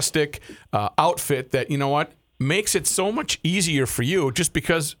fantastic outfit that, you know what, makes it so much easier for you just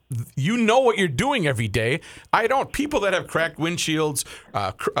because you know what you're doing every day. I don't. People that have cracked windshields,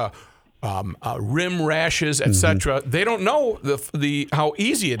 rim rashes, etc. They don't know the how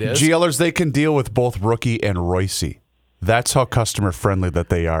easy it is. GLers, they can deal with both Rookie and Royce. That's how customer friendly that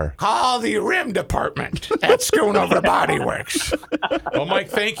they are. Call the rim department at Schoonover Body Works. Well, Mike,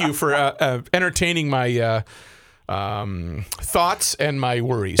 thank you for entertaining my thoughts and my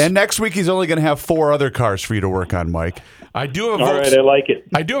worries. And next week he's only going to have 4 other cars for you to work on, Mike. I do have All right, I like it.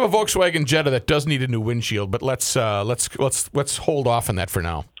 I do have a Volkswagen Jetta that does need a new windshield, but let's hold off on that for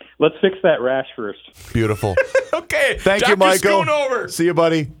now. Let's fix that rash first. Beautiful. Okay. Thank you, Dr. Michael. Schoonover. See you,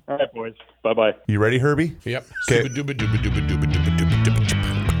 buddy. All right, boys. Bye-bye. You ready, Herbie? Yep. Okay.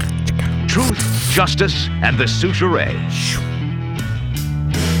 Truth, justice, and the Souchere.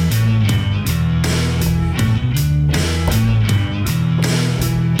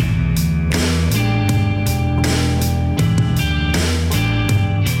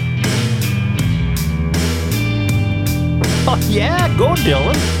 Oh, yeah, go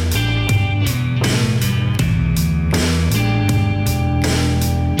Dylan.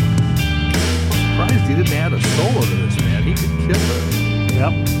 Surprised he didn't add a solo to this, man. He could kill it.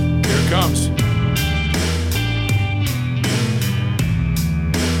 Yep. Here it comes.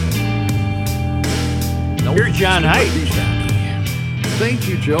 Here's John Height. Thank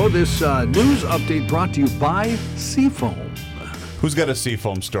you, Joe. This news update brought to you by Seafoam. Who's got a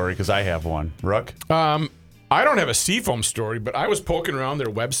Seafoam story? Because I have one. Rook? I don't have a Seafoam story, but I was poking around their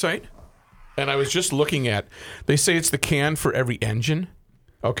website, and I was just looking at. They say it's the can for every engine.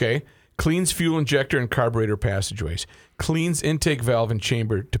 Okay. Cleans fuel injector and carburetor passageways. Cleans intake valve and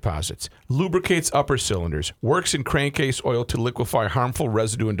chamber deposits. Lubricates upper cylinders. Works in crankcase oil to liquefy harmful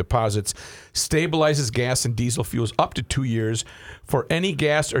residue and deposits. Stabilizes gas and diesel fuels up to 2 years for any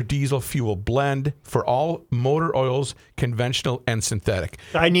gas or diesel fuel blend for all motor oils, conventional and synthetic.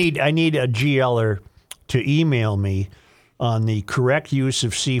 I need a GLer to email me on the correct use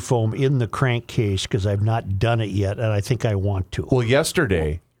of Seafoam in the crankcase because I've not done it yet, and I think I want to. Well,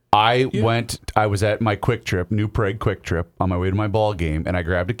 yesterday I was at my Quick Trip, New Prague Quick Trip, on my way to my ball game, and I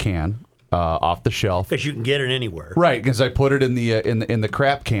grabbed a can off the shelf. Because you can get it anywhere. Right, because I put it in the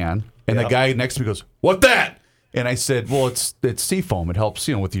crap can, and the guy next to me goes, "What that?" And I said, "Well, it's Seafoam. It helps,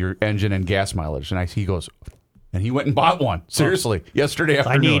 with your engine and gas mileage." And he goes, and he went and bought one. Seriously, yesterday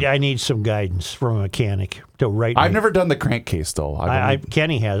afternoon. I need some guidance from a mechanic to write. I've never done the crankcase though.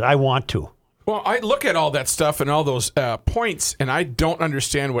 Kenny has. I want to. Well, I look at all that stuff and all those points, and I don't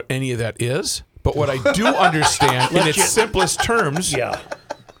understand what any of that is. But what I do understand, in its simplest terms,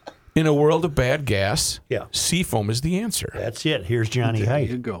 in a world of bad gas, Seafoam is the answer. That's it. Here's Johnny Height.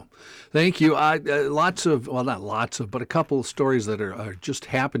 There you go. Thank you. Not lots of, but a couple of stories that are just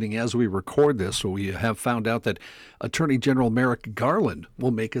happening as we record this. So we have found out that Attorney General Merrick Garland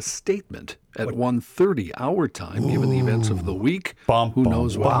will make a statement at 1:30 our time, given the events of the week. Who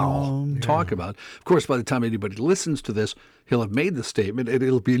knows what he'll talk about? Of course, by the time anybody listens to this, he'll have made the statement, and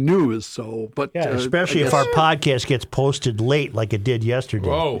it'll be news. So, but especially if our podcast gets posted late, like it did yesterday.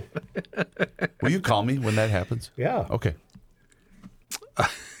 Whoa! Will you call me when that happens? Yeah. Okay.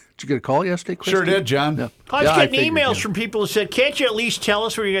 Did you get a call yesterday, Chris? Sure did, John. I was getting emails from people who said, "Can't you at least tell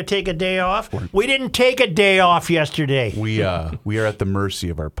us where you're going to take a day off?" We didn't take a day off yesterday. We are at the mercy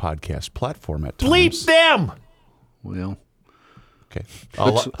of our podcast platform at times. Bleep them. Well, okay.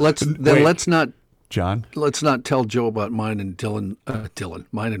 Let's not, John. Let's not tell Joe about mine and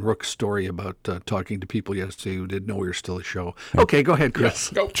mine and Rook's story about talking to people yesterday who didn't know we were still a show. Okay, go ahead, Chris.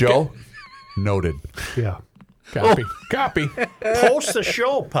 Go, Joe. Noted. Yeah. Copy. Post the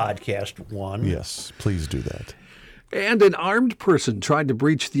show podcast one. Yes, please do that. And an armed person tried to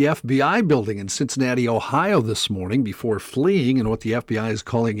breach the FBI building in Cincinnati, Ohio this morning before fleeing in what the FBI is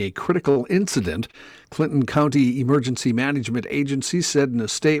calling a critical incident. Clinton County Emergency Management Agency said in a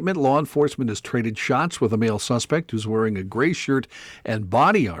statement, law enforcement has traded shots with a male suspect who's wearing a gray shirt and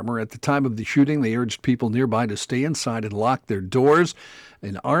body armor. At the time of the shooting, they urged people nearby to stay inside and lock their doors.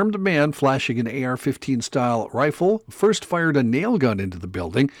 An armed man flashing an AR-15 style rifle first fired a nail gun into the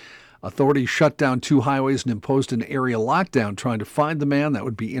building. Authorities shut down 2 highways and imposed an area lockdown trying to find the man. That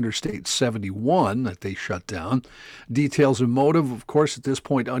would be Interstate 71 that they shut down. Details and motive, of course, at this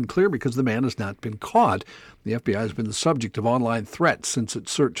point unclear because the man has not been caught. The FBI has been the subject of online threats since it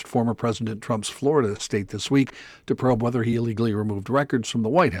searched former President Trump's Florida estate this week to probe whether he illegally removed records from the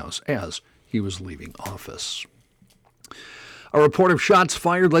White House as he was leaving office. A report of shots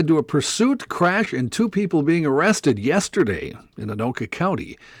fired led to a pursuit, crash, and 2 people being arrested yesterday in Anoka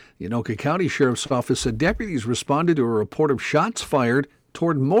County. The Anoka County Sheriff's Office said deputies responded to a report of shots fired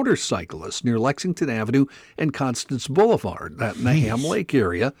toward motorcyclists near Lexington Avenue and Constance Boulevard, that in the Ham Lake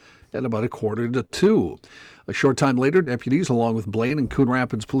area, at about 1:45. A short time later, deputies, along with Blaine and Coon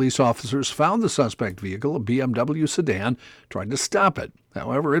Rapids police officers, found the suspect vehicle, a BMW sedan, tried to stop it.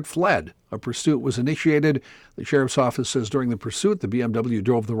 However, it fled. A pursuit was initiated. The sheriff's office says during the pursuit, the BMW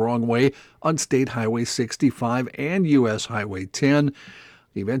drove the wrong way on State Highway 65 and U.S. Highway 10.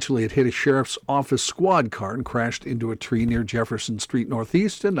 Eventually, it hit a sheriff's office squad car and crashed into a tree near Jefferson Street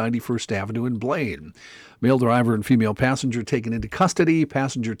Northeast and 91st Avenue in Blaine. Male driver and female passenger taken into custody.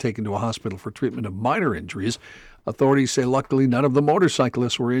 Passenger taken to a hospital for treatment of minor injuries. Authorities say luckily none of the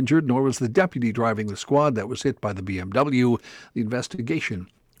motorcyclists were injured, nor was the deputy driving the squad that was hit by the BMW. The investigation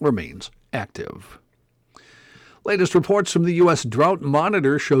remains active. Latest reports from the U.S. Drought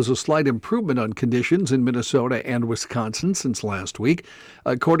Monitor shows a slight improvement on conditions in Minnesota and Wisconsin since last week.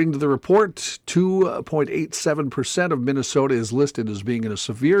 According to the report, 2.87% of Minnesota is listed as being in a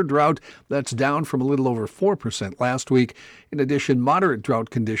severe drought. That's down from a little over 4% last week. In addition, moderate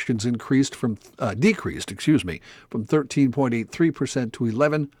drought conditions decreased from 13.83% to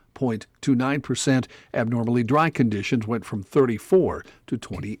 11.29%. Abnormally dry conditions went from 34 to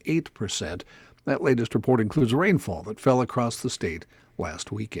 28%. That latest report includes rainfall that fell across the state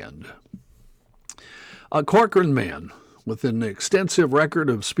last weekend. A Corcoran man with an extensive record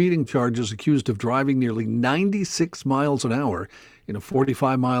of speeding charges accused of driving nearly 96 miles an hour in a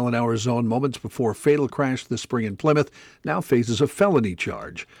 45-mile-an-hour zone moments before a fatal crash this spring in Plymouth now faces a felony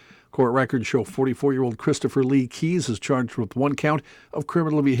charge. Court records show 44-year-old Christopher Lee Keys is charged with 1 count of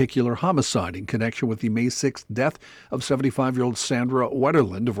criminal vehicular homicide in connection with the May 6th death of 75-year-old Sandra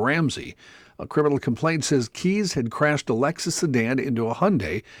Wetterland of Ramsey. A criminal complaint says Keys had crashed a Lexus sedan into a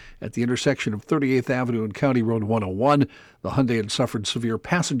Hyundai at the intersection of 38th Avenue and County Road 101. The Hyundai had suffered severe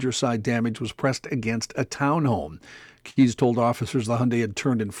passenger side damage, was pressed against a townhome. Keys told officers the Hyundai had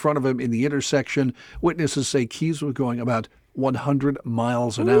turned in front of him in the intersection. Witnesses say Keys was going about 100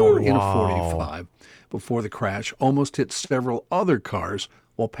 miles an hour in a 45 before the crash, almost hit several other cars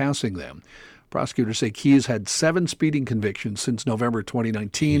while passing them. Prosecutors say Keys had 7 speeding convictions since November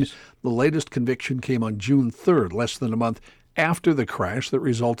 2019. The latest conviction came on June 3rd, less than a month after the crash that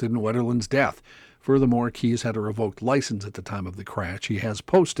resulted in Wetterland's death. Furthermore, Keys had a revoked license at the time of the crash. He has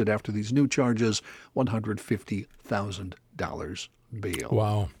posted, after these new charges, $150,000 bail.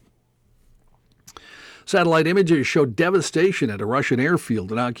 Wow. Satellite images show devastation at a Russian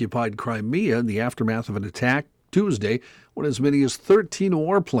airfield in occupied Crimea in the aftermath of an attack Tuesday when as many as 13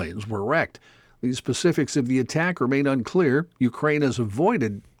 warplanes were wrecked. The specifics of the attack remain unclear. Ukraine has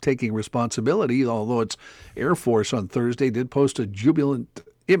avoided taking responsibility, although its Air Force on Thursday did post a jubilant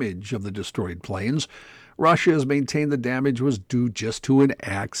image of the destroyed planes. Russia has maintained the damage was due just to an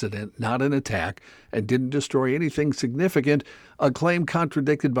accident, not an attack, and didn't destroy anything significant, a claim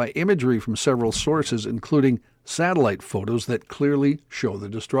contradicted by imagery from several sources, including satellite photos that clearly show the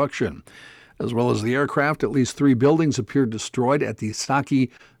destruction. As well as the aircraft, at least 3 buildings appeared destroyed at the Saki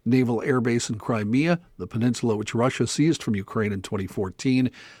Naval Air Base in Crimea, the peninsula which Russia seized from Ukraine in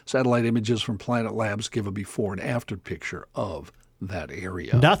 2014. Satellite images from Planet Labs give a before and after picture of that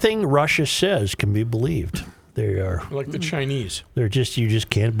area. Nothing Russia says can be believed. They are like the Chinese. You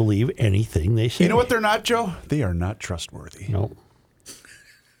just can't believe anything they say. You know what they're not, Joe? They are not trustworthy. No.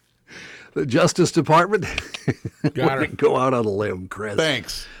 The Justice Department Got it. Go out on a limb, Chris.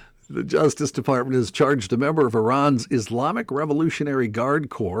 Thanks. The Justice Department has charged a member of Iran's Islamic Revolutionary Guard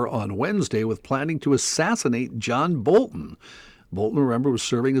Corps on Wednesday with planning to assassinate John Bolton. Bolton, remember, was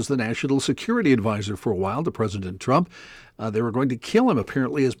serving as the national security advisor for a while to President Trump. They were going to kill him,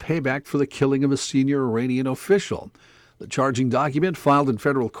 apparently, as payback for the killing of a senior Iranian official. The charging document, filed in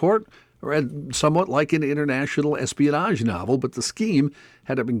federal court, read somewhat like an international espionage novel, but the scheme,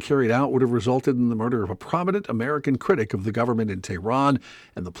 had it been carried out, would have resulted in the murder of a prominent American critic of the government in Tehran,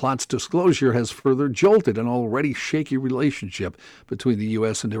 and the plot's disclosure has further jolted an already shaky relationship between the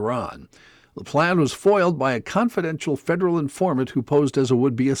U.S. and Iran. The plan was foiled by a confidential federal informant who posed as a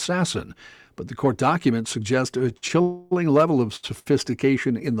would-be assassin, but the court documents suggest a chilling level of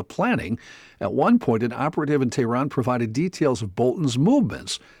sophistication in the planning. At one point, an operative in Tehran provided details of Bolton's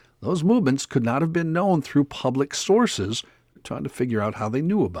movements. Those movements could not have been known through public sources. We're trying to figure out how they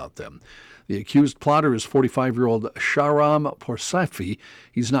knew about them. The accused plotter is 45-year-old Shahram Poursafi.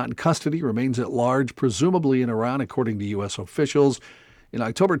 He's not in custody, remains at large, presumably in Iran, according to U.S. officials. In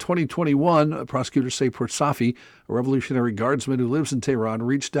October 2021, prosecutors say Poursafi, a Revolutionary Guardsman who lives in Tehran,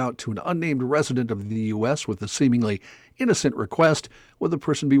 reached out to an unnamed resident of the U.S. with a seemingly innocent request would the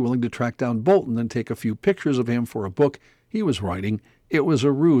person be willing to track down Bolton and take a few pictures of him for a book he was writing. It was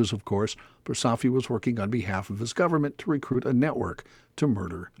a ruse, of course. Poursafi was working on behalf of his government to recruit a network to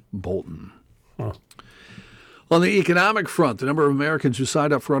murder Bolton. Huh. On the economic front, the number of Americans who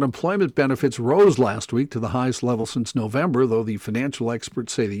signed up for unemployment benefits rose last week to the highest level since November, though the financial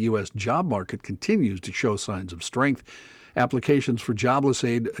experts say the U.S. job market continues to show signs of strength. Applications for jobless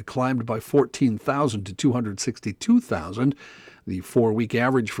aid climbed by 14,000 to 262,000. The 4-week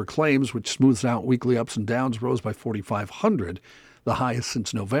average for claims, which smooths out weekly ups and downs, rose by 4,500, the highest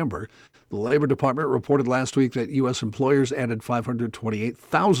since November. The Labor Department reported last week that U.S. employers added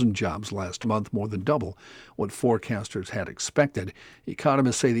 528,000 jobs last month, more than double what forecasters had expected.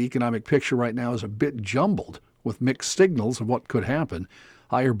 Economists say the economic picture right now is a bit jumbled, with mixed signals of what could happen.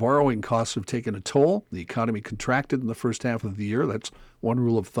 Higher borrowing costs have taken a toll. The economy contracted in the first half of the year. That's one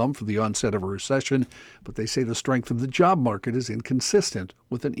rule of thumb for the onset of a recession. But they say the strength of the job market is inconsistent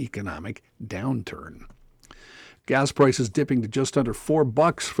with an economic downturn. Gas prices dipping to just under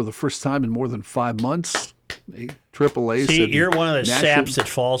 $4 for the first time in more than 5 months. AAA See, said you're one of the saps that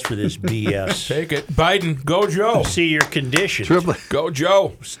falls for this BS. Take it. Biden, go Joe. See your condition. Go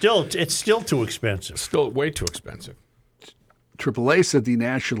Joe. It's still too expensive. Still way too expensive. AAA said the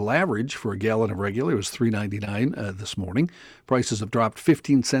national average for a gallon of regular was $3.99 this morning. Prices have dropped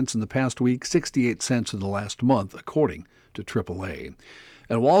 15 cents in the past week, 68 cents in the last month, according to AAA.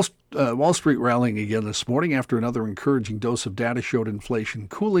 And Wall Street rallying again this morning after another encouraging dose of data showed inflation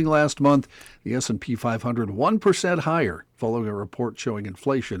cooling last month. The S&P 500 1% higher, following a report showing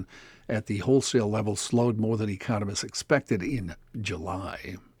inflation at the wholesale level slowed more than economists expected in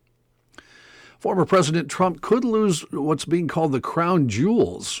July. Former President Trump could lose what's being called the crown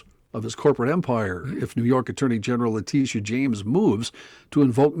jewels of his corporate empire if New York Attorney General Letitia James moves to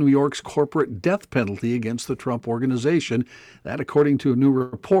invoke New York's corporate death penalty against the Trump Organization. That, according to a new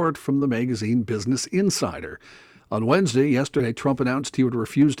report from the magazine Business Insider. On yesterday, Trump announced he would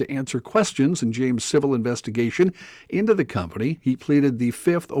refuse to answer questions in James' civil investigation into the company. He pleaded the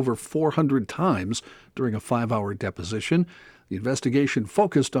fifth over 400 times during a 5-hour deposition. The investigation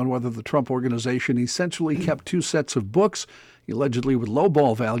focused on whether the Trump Organization essentially kept 2 sets of books, allegedly with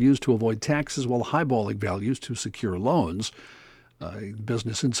low-ball values to avoid taxes while high-balling values to secure loans.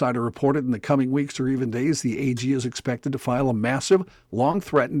 Business Insider reported in the coming weeks or even days, the AG is expected to file a massive,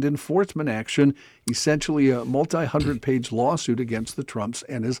 long-threatened enforcement action, essentially a multi-hundred-page lawsuit against the Trumps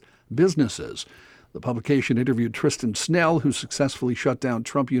and his businesses. The publication interviewed Tristan Snell, who successfully shut down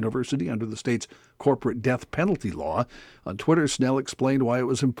Trump University under the state's corporate death penalty law. On Twitter, Snell explained why it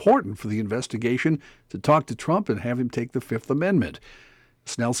was important for the investigation to talk to Trump and have him take the Fifth Amendment.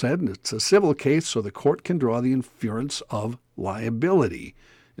 Snell said it's a civil case, so the court can draw the inference of liability.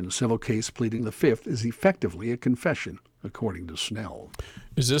 In a civil case, pleading the Fifth is effectively a confession, according to Snell.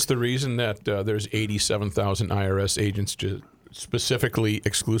 Is this the reason that there's 87,000 IRS agents to specifically,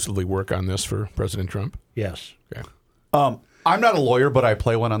 exclusively work on this for President Trump? Yes. Okay. I'm not a lawyer, but I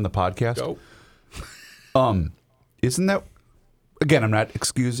play one on the podcast. Go. Isn't that, again, I'm not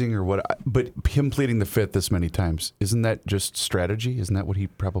excusing or what, but him pleading the Fifth this many times, isn't that just strategy? Isn't that what he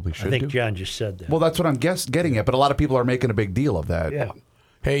probably should do? I think John just said that. Well, that's what I'm getting at, but a lot of people are making a big deal of that. Yeah.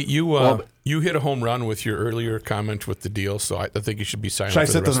 Hey, you hit a home run with your earlier comment with the deal, so I think you should be silent. Should I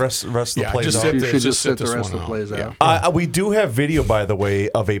for sit the rest of the plays just out? sit You there, should just sit sit the this rest of one the out. plays Yeah. out. We do have video, by the way,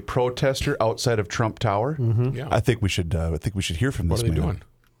 of a protester outside of Trump Tower. Mm-hmm. Yeah. I think we should hear from What this are they man.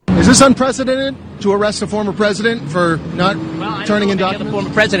 doing? Is this unprecedented to arrest a former president for not turning in documents? The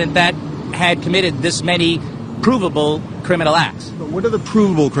former president that had committed this many provable criminal acts. But what are the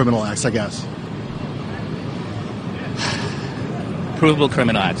provable criminal acts, I guess? Provable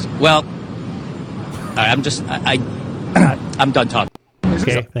criminal acts. Well, I'm done talking.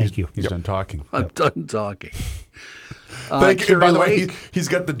 Okay, thank you. He's done talking. I'm done talking. Thank you. Carrie By the way, Lake. he's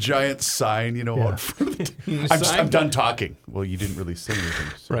got the giant sign, out front of the I'm done talking. Well, you didn't really say anything.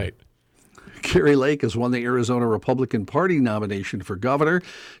 So. Right. Kari Lake has won the Arizona Republican Party nomination for governor.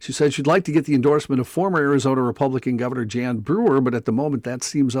 She said she'd like to get the endorsement of former Arizona Republican Governor Jan Brewer, but at the moment that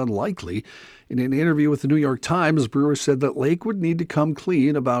seems unlikely. In an interview with the New York Times, Brewer said that Lake would need to come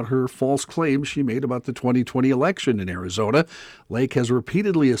clean about her false claims she made about the 2020 election in Arizona. Lake has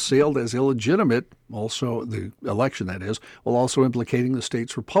repeatedly assailed as illegitimate, also the election that is, while also implicating the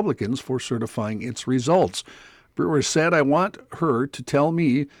state's Republicans for certifying its results. Brewer said, "I want her to tell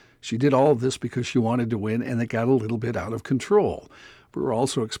me she did all of this because she wanted to win and it got a little bit out of control." Brewer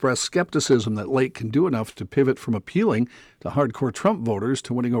also expressed skepticism that Lake can do enough to pivot from appealing to hardcore Trump voters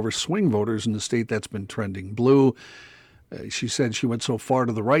to winning over swing voters in the state that's been trending blue. She said she went so far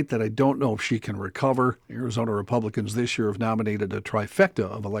to the right that I don't know if she can recover. Arizona Republicans this year have nominated a trifecta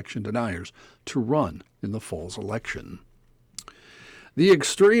of election deniers to run in the fall's election. The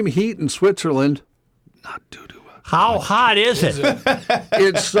extreme heat in Switzerland, not doo-doo. How hot is it?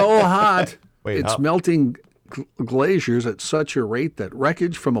 It's so hot. It's how? melting glaciers at such a rate that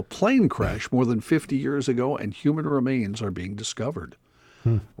wreckage from a plane crash more than 50 years ago and human remains are being discovered.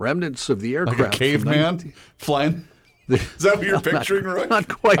 Remnants of the aircraft. Like a caveman flying? Is that what you're picturing, Roy? Not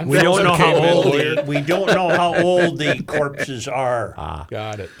quite. We don't know how caveman old lawyer. we don't know how old the corpses are.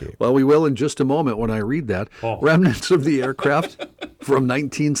 Got it. Well, we will in just a moment when I read that. Remnants of the aircraft from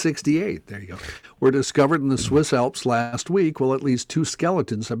 1968, there you go, were discovered in the Swiss Alps last week, while at least 2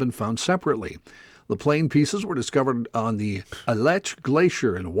 skeletons have been found separately. The plane pieces were discovered on the Aletsch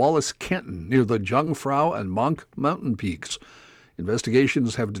Glacier in Wallace Kenton, near the Jungfrau and Monk mountain peaks.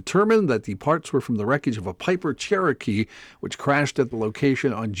 Investigations have determined that the parts were from the wreckage of a Piper Cherokee, which crashed at the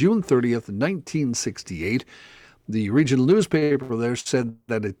location on June 30th, 1968. The regional newspaper there said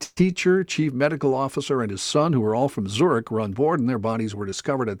that a teacher, chief medical officer, and his son, who were all from Zurich, were on board and their bodies were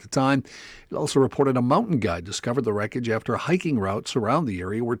discovered at the time. It also reported a mountain guide discovered the wreckage after hiking routes around the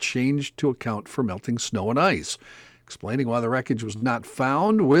area were changed to account for melting snow and ice. Explaining why the wreckage was not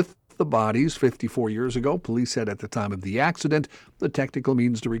found with the bodies 54 years ago, police said at the time of the accident, the technical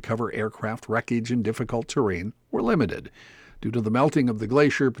means to recover aircraft wreckage in difficult terrain were limited. Due to the melting of the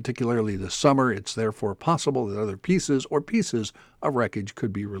glacier, particularly this summer, it's therefore possible that other pieces of wreckage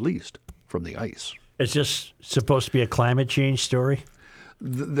could be released from the ice. Is this supposed to be a climate change story?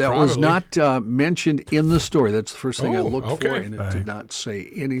 That was not mentioned in the story. That's the first thing I looked for, okay. and it did not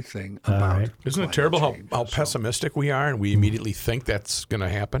say anything about it. Isn't it terrible how pessimistic we are and we immediately think that's going to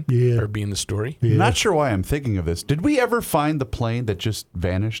happen or be in the story? I'm not sure why I'm thinking of this. Did we ever find the plane that just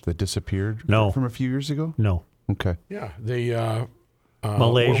vanished, that disappeared from a few years ago? No. Okay. Yeah, the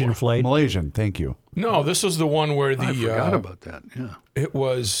Malaysian flight? Malaysian, thank you. No, this is the one where I forgot about that, yeah. It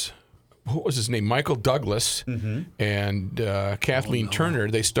was, what was his name? Michael Douglas and Kathleen Turner.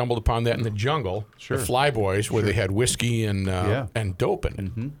 They stumbled upon that in the jungle, the Flyboys, where they had whiskey and dope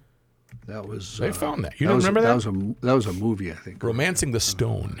in it. That was they found that. You don't remember that? That was a movie, I think. Romancing the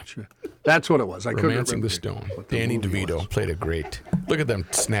Stone. That's what it was. I couldn't Romancing remember the Stone. what the Danny movie DeVito was. played it great. Look at them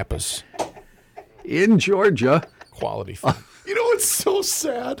snappers. In Georgia. Quality film. You know what's so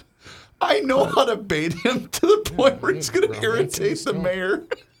sad? I know how to bait him to the point where it's going to irritate the mayor.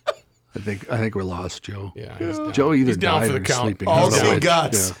 I think we're lost, Joe. Yeah, Joe either he's down died for the or count. sleeping. All I don't know he which.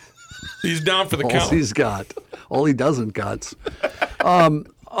 got. Yeah. He's down for the All count. he's got. All he doesn't got.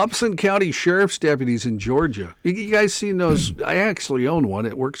 Upson County Sheriff's deputies in Georgia. You guys seen those? I actually own one.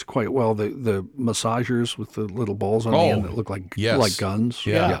 It works quite well. The massagers with the little balls on the end that look like guns.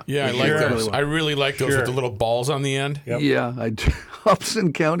 Yeah, I like those. I really like those with the little balls on the end. Yeah,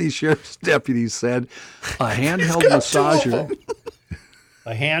 Upson County Sheriff's deputies said a handheld massager.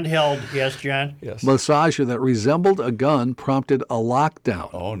 A handheld, yes, John? Yes. Massager that resembled a gun prompted a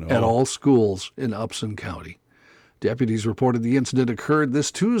lockdown at all schools in Upson County. Deputies reported the incident occurred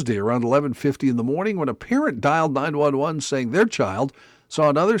this Tuesday around 11:50 in the morning when a parent dialed 911 saying their child saw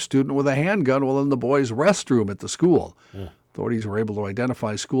another student with a handgun while in the boys' restroom at the school. Authorities were able to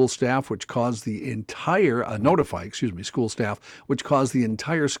identify school staff, which caused the entire school staff, which caused the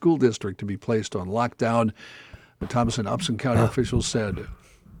entire school district to be placed on lockdown. The Thomas and Upson County officials said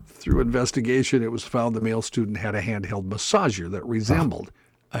through investigation, it was found the male student had a handheld massager that resembled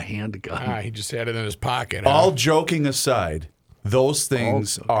a handgun. He just had it in his pocket. All joking aside, those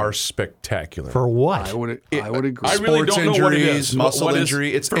things are spectacular. For what? I would agree. I really Sports don't know what it injuries, is. muscle What is-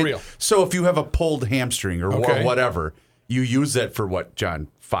 injury. It's for real. So if you have a pulled hamstring or Okay. whatever, you use that for what, John?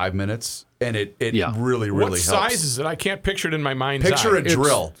 5 minutes, and it really What helps. size is it? I can't picture it in my mind's Picture eye. a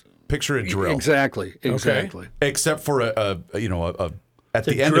drill. Picture a drill. Exactly. Except for a at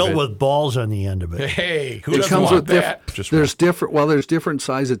It's the a end drill of it, with balls on the end of it. Hey, who It doesn't comes want with that? there's different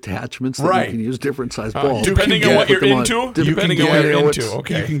size attachments that Right. you can use different size balls. Depending can on what get- you're Put them on- into? you Depending can on what get- you're what's- into.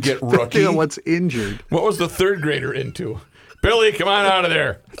 Okay. you can get Depending rookie. on what's injured. What was the third grader into? Billy, come on out of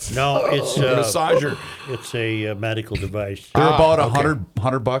there. No, it's Massager. it's a medical device. They're about okay.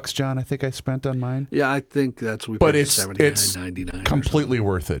 $100, John. I think I spent on mine. Yeah, I think that's we But paid it's $79.99. completely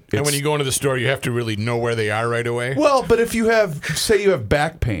worth it. And when It's- you go into the store, you have to really know where they are right away. well, but if you have, say, you have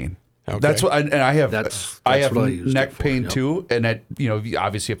back pain, Okay. that's what, and I have. That's I have what I used neck it for, pain yep. too, and that you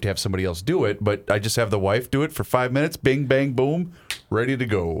obviously have to have somebody else do it. But I just have the wife do it for 5 minutes. Bing, bang, boom, ready to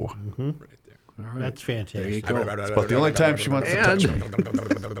go. That's fantastic. There you go. It's about the only time she wants to touch me.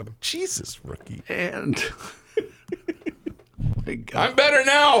 And, Jesus, rookie. and, My God. I'm better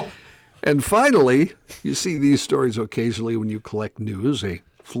now. And finally, you see these stories occasionally when you collect news. A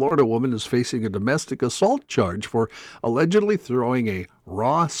Florida woman is facing a domestic assault charge for allegedly throwing a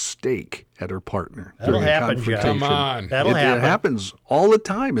raw steak at her partner. That'll during a happen, John. confrontation. Come on. That'll It happen. happens all the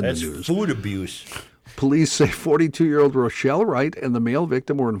time in That's the news. food abuse. Police say 42-year-old Rochelle Wright and the male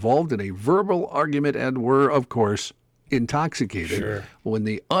victim were involved in a verbal argument and were, of course, intoxicated when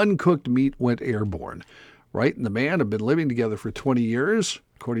the uncooked meat went airborne. Wright and the man have been living together for 20 years.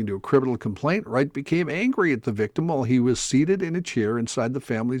 According to a criminal complaint, Wright became angry at the victim while he was seated in a chair inside the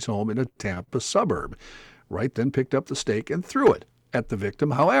family's home in a Tampa suburb. Wright then picked up the steak and threw it at the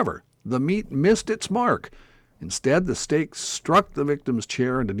victim. However, the meat missed its mark. Instead, the steak struck the victim's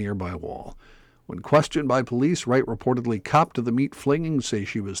chair and a nearby wall. When questioned by police, Wright reportedly copped to the meat flinging, say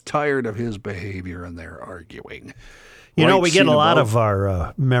she was tired of his behavior, and they're arguing. You know, Wright we get a seen lot above- of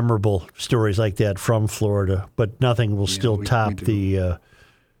our memorable stories like that from Florida, but nothing will still we top do.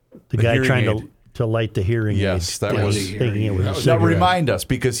 the guy hearing trying aid. to light the hearing Yes, aid. that and was- he's thinking it was a Now cigarette. remind us,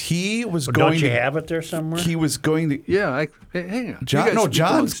 because he was But going don't you to. have it there somewhere? He was going to. Yeah, hang on. John, no,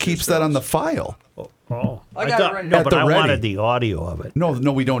 John keeps that on the file. Oh, I got it right no, At but the I ready. wanted the audio of it. No,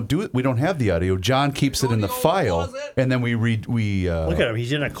 we don't do it. We don't have the audio. John keeps it in the file, and then we read. Look at him;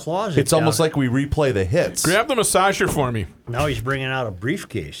 he's in a closet. It's almost down- like we replay the hits. Grab the massager for me. now he's bringing out a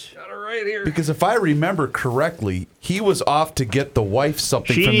briefcase. Because if I remember correctly, he was off to get the wife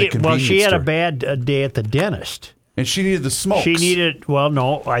something from the convenience she had store. a bad day at the dentist. And she needed the smokes. She needed. Well,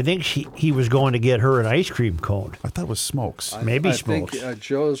 no, I think he was going to get her an ice cream cone. I thought it was smokes. Maybe I smokes. think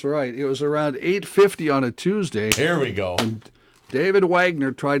Joe's right. It was around 8:50 on a Tuesday. Here we go. David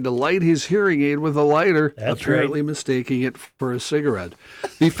Wagner tried to light his hearing aid with a lighter, That's apparently mistaking it for a cigarette.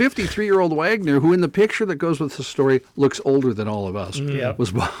 The 53-year-old Wagner, who in the picture that goes with the story looks older than all of us, Yep.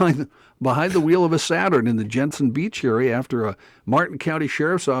 was behind the wheel of a Saturn in the Jensen Beach area after a Martin County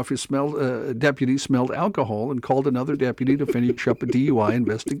Sheriff's Office deputy smelled alcohol and called another deputy to finish up a DUI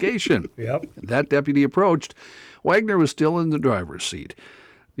investigation. Yep. That deputy approached. Wagner was still in the driver's seat.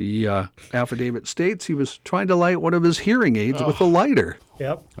 The affidavit states he was trying to light one of his hearing aids with a lighter.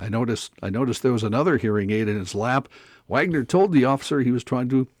 Yep. I noticed there was another hearing aid in his lap. Wagner told the officer he was trying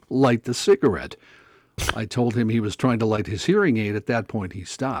to light the cigarette. I told him he was trying to light his hearing aid. At that point, he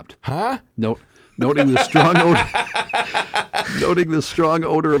stopped. Huh? Noting the strong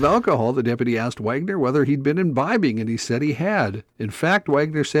odor of alcohol, the deputy asked Wagner whether he'd been imbibing, and he said he had. In fact,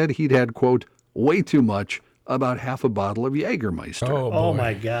 Wagner said he'd had, quote, way too much, about half a bottle of Jägermeister. Oh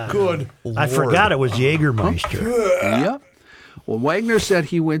my God. Good I forgot it was Jägermeister. Yeah. Well, Wagner said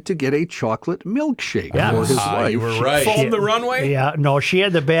he went to get a chocolate milkshake Yeah. for his wife. You were right. Foam the runway? Yeah. No, she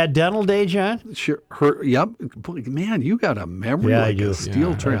had the bad dental day, John. Yep. Boy, man, you got a memory Yeah, I like do. a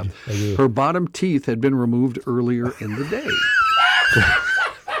steel trap. I do. Her bottom teeth had been removed earlier in the day.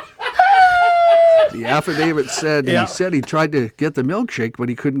 The affidavit said Yeah. he said he tried to get the milkshake, but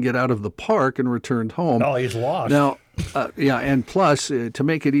he couldn't get out of the park and returned home. Oh, he's lost. Now, and plus, to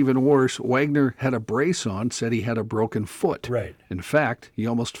make it even worse, Wagner had a brace on, said he had a broken foot. Right. In fact, he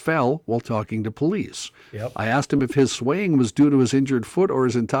almost fell while talking to police. Yep. I asked him if his swaying was due to his injured foot or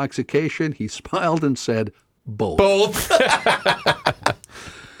his intoxication. He smiled and said, both. Both.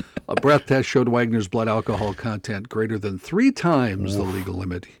 A breath test showed Wagner's blood alcohol content greater than 3 times the legal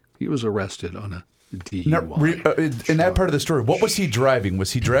limit. He was arrested on a DUI. Now, in that part of the story, what was he driving?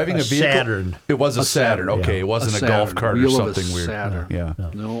 Was he driving a vehicle? Saturn. It was a Saturn. Saturn, Okay, yeah. it wasn't a, Saturn, golf cart or wheel of a something weird. Saturn. Yeah.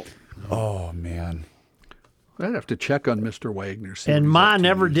 No. Oh man. I'd have to check on Mr. Wagner. see what And he's Ma up to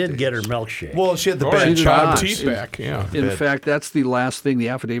never these did days. get her milkshake. Well, she had the Or bad she child did teeth back, yeah. In fact, that's the last thing. The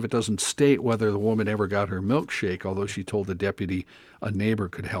affidavit doesn't state whether the woman ever got her milkshake, although she told the deputy a neighbor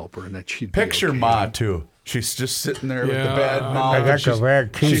could help her and that she'd be Picture okay. Ma too. She's just sitting there with the Yeah, bad I mouth. got the She's-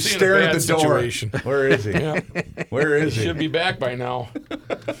 bad teeth. She's She's in a staring at bad the door. situation. Where is he? Yeah. Where is Should he? be back by now.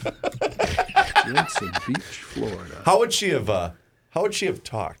 Jensen Beach, Florida. How would she have? How would she have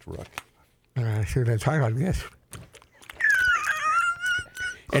talked, Rook? She would have talked like this.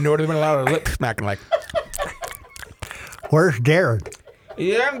 And there would have been a lot of lip smacking like, Where's Darren?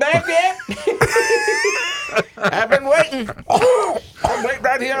 "Yeah, I'm back yet? I've been waiting. I'm waiting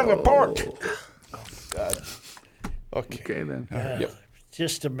right here on the porch." Okay then. Yep.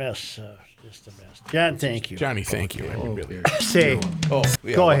 Just a mess. Just a mess. John, thank you. Johnny, thank you. Say,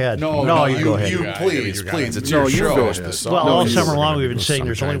 yeah, go ahead. No, you go ahead. You please. It's No, your you show. go ahead. Well, all summer long we've been Go saying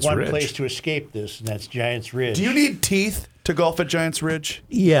there's only Giants one Ridge. place to escape this, and that's Giants Ridge. Do you need teeth to golf at Giants Ridge?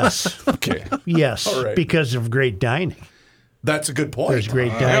 Yes. Okay. Yes. All right. Because of great dining. That's a good point. There's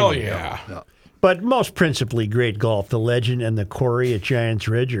great dining. Hell yeah. But most principally great golf. The Legend and the Quarry at Giants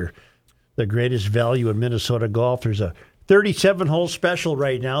Ridge are the greatest value in Minnesota golf. There's a 37-hole special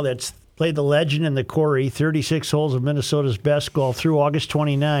right now that's play the Legend and the Quarry, 36 holes of Minnesota's best golf through August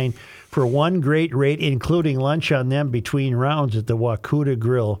 29 for one great rate, including lunch on them between rounds at the Wakuta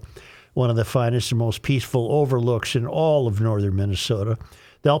Grill, one of the finest and most peaceful overlooks in all of northern Minnesota.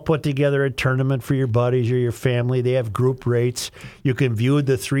 They'll put together a tournament for your buddies or your family. They have group rates. You can view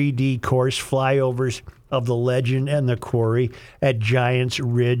the 3D course flyovers of the Legend and the Quarry at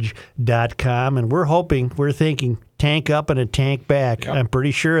giantsridge.com. And we're thinking tank up and a tank back. Yep. I'm pretty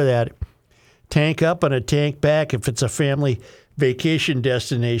sure of that. Tank up and a tank back. If it's a family vacation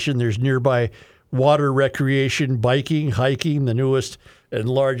destination, there's nearby water recreation, biking, hiking, the newest and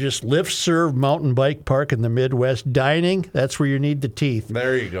largest lift-serve mountain bike park in the Midwest. Dining, that's where you need the teeth.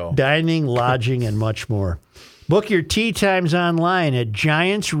 There you go. Dining, lodging, and much more. Book your tee times online at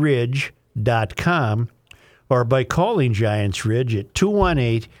giantsridge.com or by calling Giants Ridge at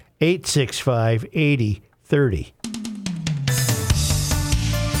 218-865-8030.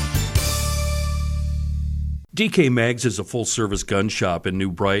 DK Mags is a full-service gun shop in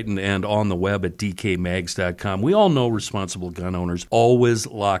New Brighton and on the web at dkmags.com. We all know responsible gun owners always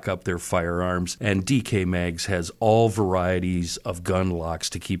lock up their firearms, and DK Mags has all varieties of gun locks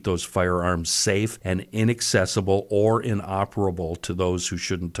to keep those firearms safe and inaccessible or inoperable to those who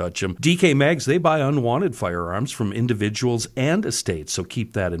shouldn't touch them. DK Mags, they buy unwanted firearms from individuals and estates, so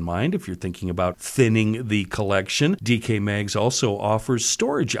keep that in mind if you're thinking about thinning the collection. DK Mags also offers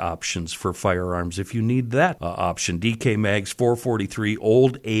storage options for firearms if you need that option. DK Mags, 443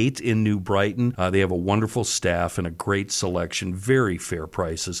 Old 8 in New Brighton. They have a wonderful staff and a great selection, very fair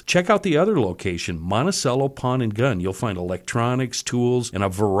prices. Check out the other location, Monticello Pawn and Gun. You'll find electronics, tools, and a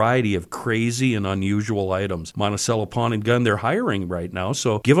variety of crazy and unusual items. Monticello Pawn and Gun, they're hiring right now,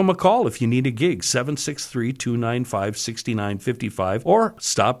 so give them a call if you need a gig, 763-295-6955, or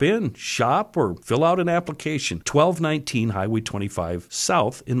stop in, shop, or fill out an application, 1219 Highway 25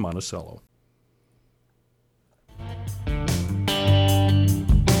 South in Monticello.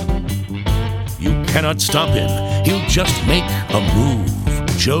 You cannot stop him. He'll just make a move.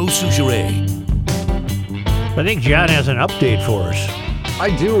 Joe Souchere. I think John has an update for us. I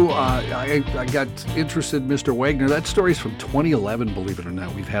do. I got interested in Mr. Wagner. That story's from 2011, believe it or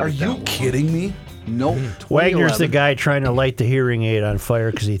not. We've had Are it that you long. kidding me? Nope. Wagner's the 2011. guy trying to light the hearing aid on fire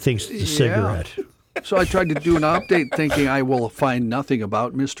because he thinks it's a cigarette. So I tried to do an update thinking I will find nothing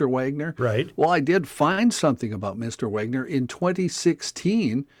about Mr. Wagner. Right. Well, I did find something about Mr. Wagner. In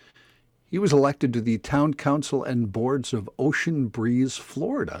 2016, he was elected to the town council and boards of Ocean Breeze,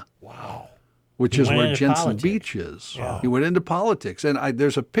 Florida. Wow. Which He is went where into Jensen politics. Beach is. Yeah. He went into politics. And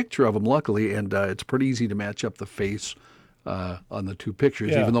there's a picture of him, luckily, and it's pretty easy to match up the face on the two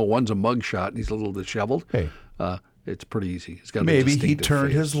pictures, Yeah. even though one's a mugshot and he's a little disheveled. Hey. It's pretty easy. He's got a Maybe he distinctive turned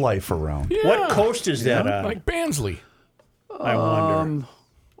face. his life around. What coast is that on? Like Bansley. I wonder.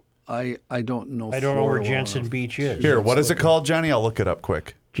 I don't know. I don't know where Florida well Jensen enough. Beach is. Here, what is it called, Johnny? I'll look it up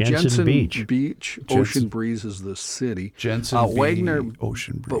quick. Jensen Beach. Ocean Breeze is the city. Jensen Wagner,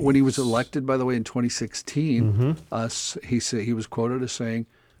 Ocean Breeze. But when he was elected, by the way, in 2016, Mm-hmm. he said he was quoted as saying,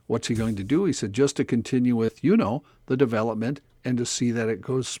 "What's he going to do?" He said, "Just to continue with, the development and to see that it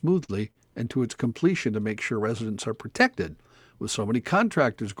goes smoothly and to its completion to make sure residents are protected. With so many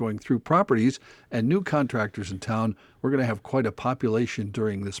contractors going through properties and new contractors in town, we're going to have quite a population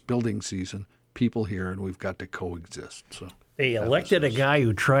during this building season. People here, and we've got to coexist." So. They elected a guy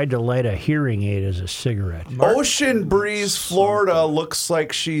who tried to light a hearing aid as a cigarette. Ocean Breeze, Florida looks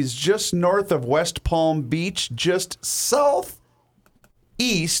like she's just north of West Palm Beach, just southeast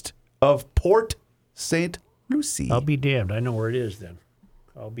of Port St. Lucie. I'll be damned. I know where it is then.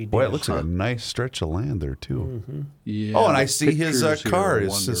 I'll be damned. Boy, it looks like a nice stretch of land there, too. Yeah, Oh, and I the see his pictures here car, are his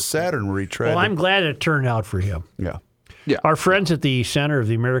wonderful. Saturn where he tried Well, to- I'm glad it turned out for him. Yeah. Yeah. Our friends at the Center of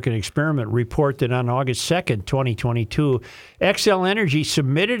the American Experiment report that on August 2nd, 2022, Xcel Energy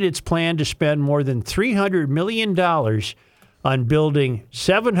submitted its plan to spend more than $300 million on building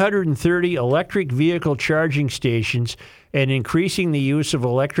 730 electric vehicle charging stations and increasing the use of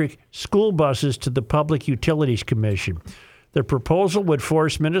electric school buses to the Public Utilities Commission. The proposal would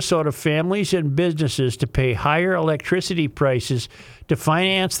force Minnesota families and businesses to pay higher electricity prices to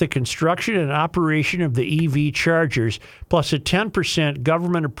finance the construction and operation of the EV chargers, plus a 10%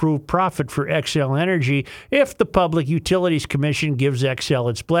 government-approved profit for Xcel Energy if the Public Utilities Commission gives Xcel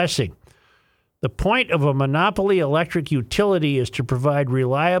its blessing. The point of a monopoly electric utility is to provide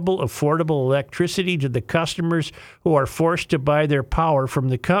reliable, affordable electricity to the customers who are forced to buy their power from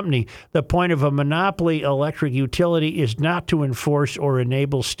the company. The point of a monopoly electric utility is not to enforce or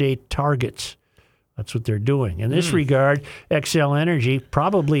enable state targets. That's what they're doing. In this regard, Xcel Energy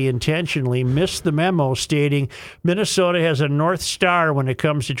probably intentionally missed the memo stating Minnesota has a North Star when it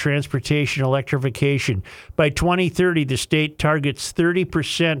comes to transportation electrification. By 2030, the state targets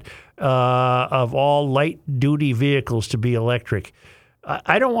 30% of all light-duty vehicles to be electric.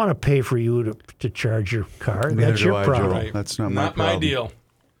 I don't want to pay for you to charge your car. Neither That's do your I, problem. Joe. Right. That's not Not my my problem.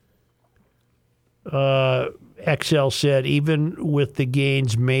 deal. Xcel said even with the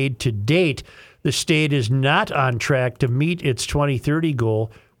gains made to date, the state is not on track to meet its 2030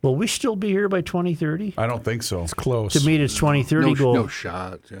 goal. Will we still be here by 2030? I don't think so. It's close. To meet its 2030 goal. No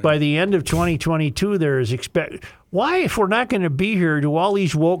shot. Yeah. By the end of 2022, there is Why, if we're not going to be here, do all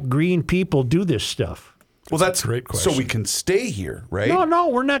these woke green people do this stuff? Well, that's a great question. So we can stay here, right? No,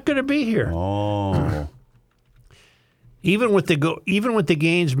 we're not going to be here. Oh. Even with the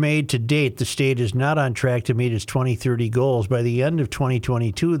gains made to date, the state is not on track to meet its 2030 goals. By the end of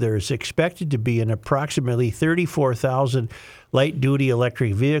 2022, there is expected to be an approximately 34,000 light-duty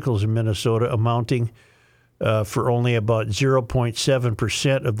electric vehicles in Minnesota, amounting for only about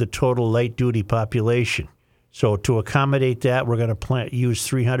 0.7% of the total light-duty population. So to accommodate that, we're going to use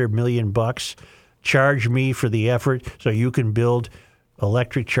 $300 million. Charge me for the effort so you can build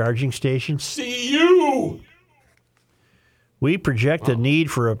electric charging stations. See you! We project a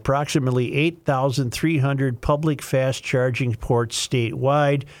need for approximately 8,300 public fast charging ports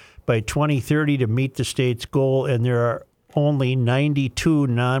statewide by 2030 to meet the state's goal, and there are only 92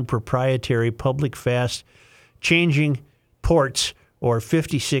 non-proprietary public fast changing ports or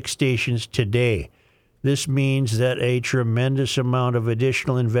 56 stations today. This means that a tremendous amount of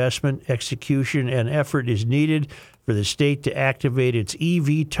additional investment, execution, and effort is needed for the state to activate its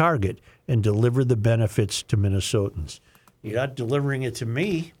EV target and deliver the benefits to Minnesotans. You're not delivering it to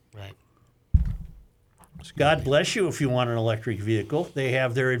me. Right. God bless you if you want an electric vehicle. They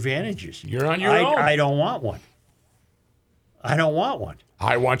have their advantages. You're on your own. I don't want one. I don't want one.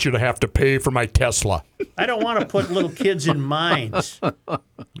 I want you to have to pay for my Tesla. I don't want to put little kids in mines.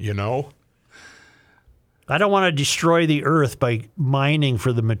 You know? I don't want to destroy the earth by mining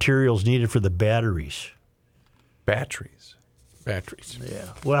for the materials needed for the batteries. Batteries. Yeah.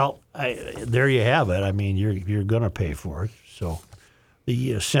 Well, there you have it. I mean, you're going to pay for it. So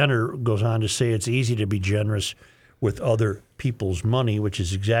the center goes on to say it's easy to be generous with other people's money, which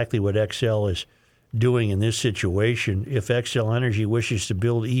is exactly what Xcel is doing in this situation. If Xcel Energy wishes to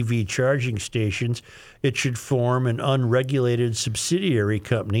build EV charging stations, it should form an unregulated subsidiary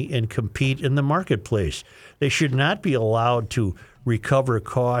company and compete in the marketplace. They should not be allowed to recover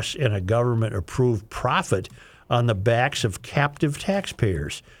costs and a government-approved profit on the backs of captive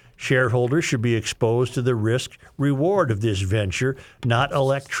taxpayers. Shareholders should be exposed to the risk-reward of this venture, not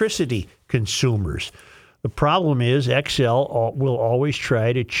electricity consumers. The problem is Xcel will always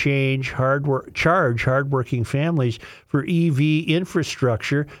try to charge hardworking families for EV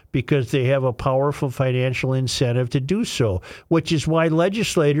infrastructure because they have a powerful financial incentive to do so, which is why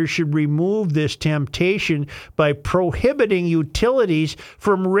legislators should remove this temptation by prohibiting utilities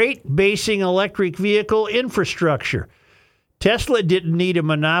from rate-basing electric vehicle infrastructure. Tesla didn't need a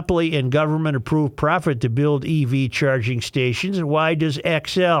monopoly and government-approved profit to build EV charging stations. Why does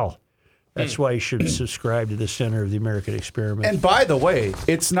Xcel? That's why you should subscribe to the Center of the American Experiment. And by the way,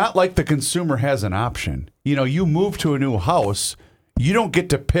 it's not like the consumer has an option. You know, you move to a new house, you don't get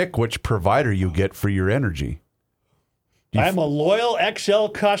to pick which provider you get for your energy. I'm a loyal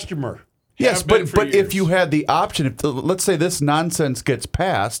Xcel customer. Yes, Have been but for if years. you had the option, let's say this nonsense gets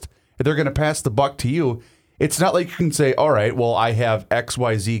passed, if they're going to pass the buck to you, it's not like you can say, all right, well, I have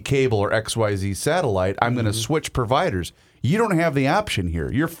XYZ cable or XYZ satellite. I'm going to switch providers. You don't have the option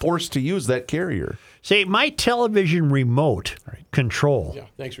here. You're forced to use that carrier. Say, my television remote control Yeah.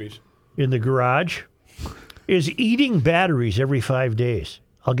 Thanks, Reeves. in the garage is eating batteries every 5 days.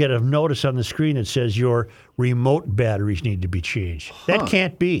 I'll get a notice on the screen that says your remote batteries need to be changed. That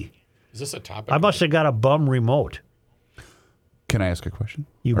can't be. Is this a topic? I must have got a bum remote. Can I ask a question?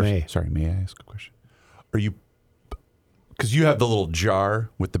 You may. Sorry, may I ask a question? Are you Because you have the little jar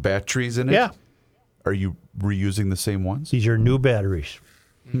with the batteries in it. Yeah. Are you reusing the same ones? These are new batteries.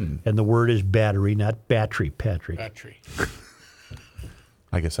 And the word is battery, not battery, Patrick. Battery.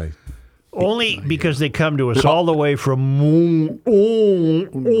 I guess Only because they come to us all the way from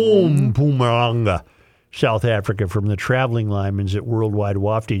Mpumalanga, South Africa, from the traveling linemen at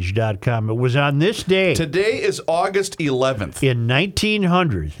worldwidewaftage.com. It was on this day. Today is August 11th. In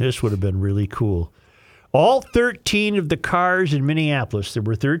 1900, this would have been really cool. All 13 of the cars in Minneapolis, there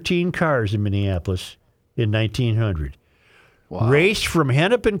were 13 cars in Minneapolis in 1900, raced from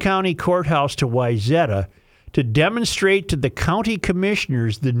Hennepin County Courthouse to Wayzata to demonstrate to the county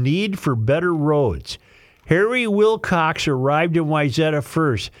commissioners the need for better roads. Harry Wilcox arrived in Wayzata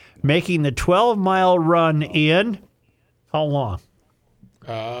first, making the 12-mile run in how long?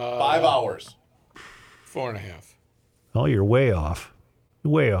 5 hours. 4.5. Oh, you're way off.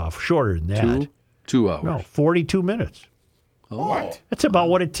 Way off. Shorter than that. 2 hours. No, 42 minutes. What? That's about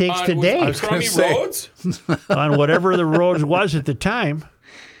what it takes today. On crummy roads? On whatever the roads was at the time.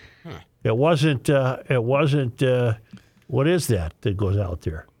 It wasn't, what is that goes out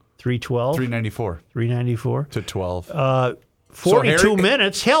there? 312? 394. 394? To 12. 42 So Harry-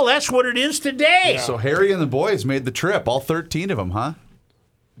 minutes. Hell, that's what it is today. So Harry and the boys made the trip, all 13 of them, huh?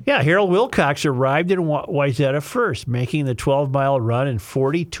 Yeah, Harold Wilcox arrived in Wayzata first, making the 12-mile run in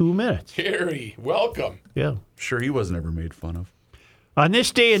 42 minutes. Harry, welcome. Yeah. Sure he wasn't ever made fun of. On this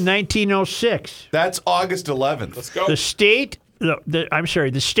day in 1906, That's August 11th. Let's go. the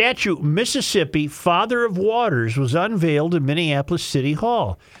statue Mississippi, Father of Waters, was unveiled in Minneapolis City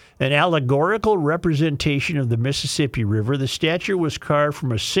Hall. An allegorical representation of the Mississippi River, the statue was carved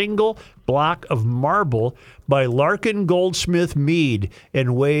from a single block of marble by Larkin Goldsmith Mead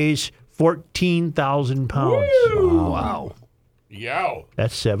and weighs 14,000 pounds. Wow. Yow.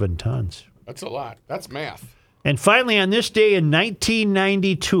 That's 7 tons. That's a lot. That's math. And finally, on this day in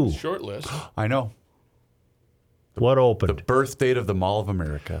 1992, Short list. I know. what The opened? birth date of the Mall of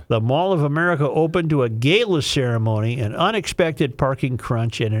America. The Mall of America opened to a gala ceremony, an unexpected parking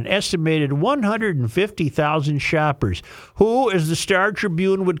crunch, and an estimated 150,000 shoppers who, as the Star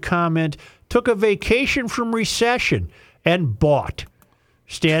Tribune would comment, took a vacation from recession and bought.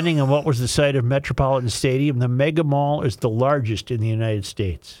 Standing on what was the site of Metropolitan Stadium, the Mega Mall is the largest in the United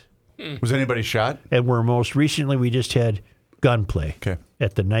States. Was anybody shot? And where most recently we just had gunplay Okay.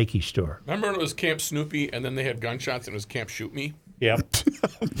 at the Nike store. Remember when it was Camp Snoopy and then they had gunshots and it was Camp Shoot Me? Yep.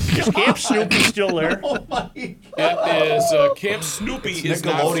 Is Camp Snoopy still there? It is Camp Snoopy is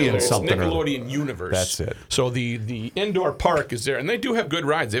not still Nickelodeon there. It's something or other. Nickelodeon Universe. That's it. So the indoor park is there, and they do have good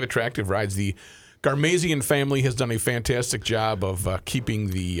rides. They have attractive rides. The Garmazian family has done a fantastic job of keeping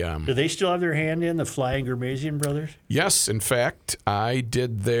the. Do they still have their hand in the Flying Garmazian brothers? Yes, in fact, I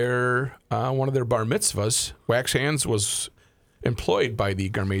did their one of their bar mitzvahs. Wax Hands was employed by the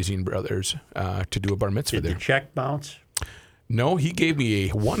Garmazian brothers to do a bar mitzvah Did there. the check bounce? No, he gave me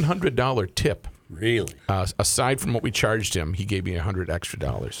a $100 tip. Really? Aside from what we charged him, he gave me $100 extra.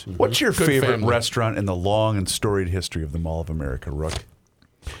 What's your Good favorite family. restaurant in the long and storied history of the Mall of America, Rook?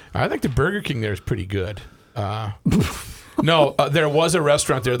 I think the Burger King there is pretty good. No, there was a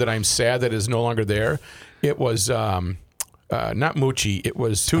restaurant there that I'm sad that is no longer there. It was not Mucci. It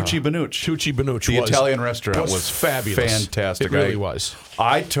was Tucci Benucci. Tucci Benucci. The Italian restaurant was fabulous. fantastic. It really was.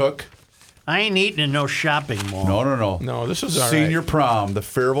 I took I ain't eating in no shopping mall. no. No, this was all Senior right. prom. The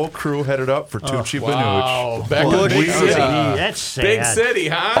Fairville crew headed up for Tucci Wow, back in Benucci. the big city. That's sad. Big city,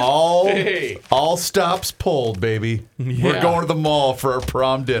 huh? All stops pulled, baby. We're Yeah. going to the mall for our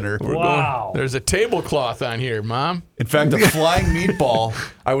prom dinner. Wow. There's a tablecloth on here, Mom. In fact, the flying meatball.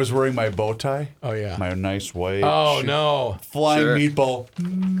 I was wearing my bow tie. Oh, yeah. My nice white. Oh, no. Flying meatball.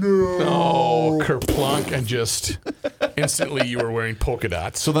 Oh, kerplunk, and just instantly you were wearing polka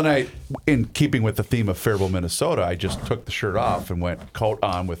dots. So then in keeping with the theme of Fairville, Minnesota, I just took the shirt off and went coat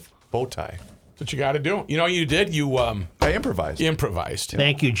on with bow tie. That's what you got to do. You know what you did? You I improvised. improvised.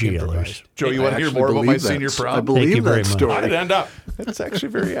 Thank you, GLers. Joe, you want to hear actually more about my believe that. senior I prom? Thank believe you very that much. story. How did it end up? That's actually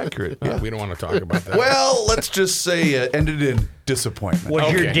very accurate. Yeah. We don't want to talk about that. Well, let's just say it ended in disappointment.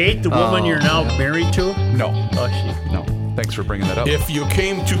 Was your Okay. date the woman you're now married to? No. Oh, she. No. Thanks for bringing that up. If you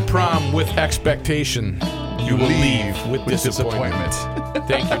came to prom with expectation, you will leave with disappointment.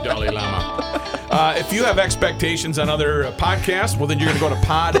 Thank you, Dalai Lama. If you have expectations on other podcasts, well, then you're going to go to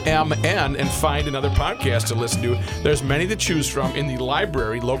PodMN and find another podcast to listen to. There's many to choose from in the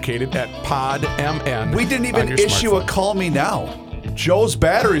library located at PodMN. We didn't on even your issue a smartphone. call me now. Joe's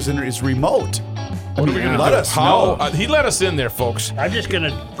batteries in is remote. What are we going to let do? us How? know. He let us in there, folks. I'm just going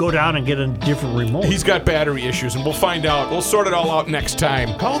to go down and get a different remote. He's got battery issues, and we'll find out. We'll sort it all out next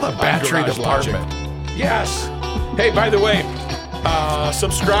time. Call the on battery Garage Logic. department. Yes. Hey, by the way,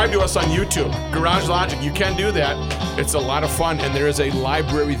 subscribe to us on YouTube, Garage Logic. You can do that. It's a lot of fun, and there is a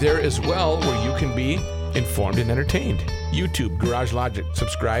library there as well where you can be informed and entertained. YouTube, Garage Logic.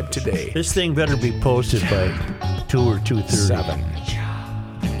 Subscribe today. This thing better be posted by 2 or 2:30.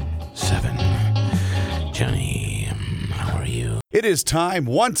 7. Johnny, how are you? It is time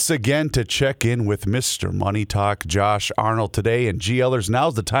once again to check in with Mr. Money Talk, Josh Arnold today. And GLers,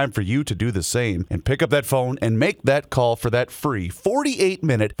 now's the time for you to do the same and pick up that phone and make that call for that free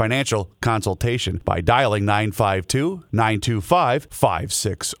 48-minute financial consultation by dialing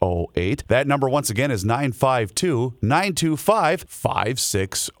 952-925-5608. That number once again is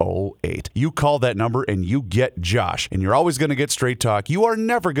 952-925-5608. You call that number and you get Josh. And you're always going to get straight talk. You are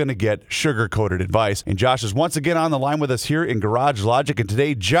never going to get sugar-coated advice. And Josh is once again on the line with us here in Garage Logic. And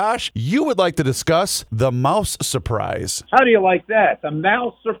today, Josh, you would like to discuss the mouse surprise. How do you like that? The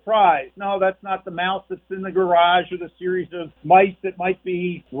mouse surprise. No, that's not the mouse that's in the garage or the series of mice that might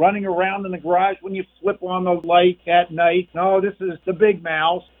be running around in the garage when you flip on the light at night. No, this is the big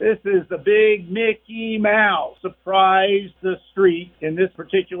mouse. This is the big Mickey Mouse. Surprise the street in this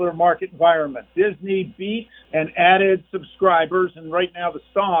particular market environment. Disney beat and added subscribers, and right now the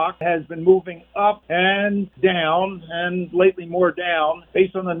stock has been moving up and down, and lately more down,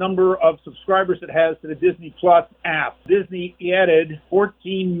 based on the number of subscribers it has to the Disney Plus app. Disney added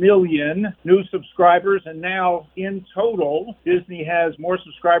 14 million new subscribers, and now in total, Disney has more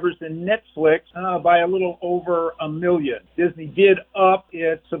subscribers than Netflix by a little over 1 million. Disney did up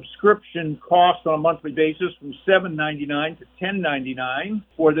its subscription cost on a monthly basis from $7.99 to $10.99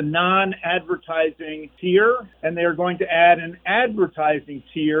 for the non-advertising tier, and they're going to add an advertising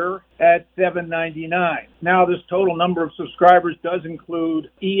tier at $7.99. Now, this total number of subscribers does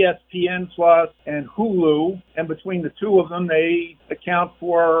include ESPN Plus and Hulu, and between the two of them, they account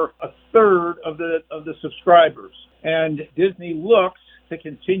for a third of the subscribers. And Disney looks to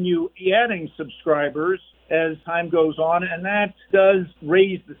continue adding subscribers as time goes on, and that does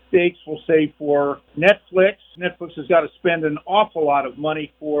raise the stakes, we'll say, for Netflix. Netflix has got to spend an awful lot of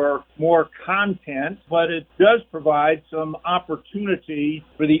money for more content, but it does provide some opportunity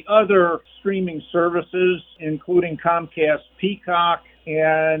for the other streaming services, including Comcast Peacock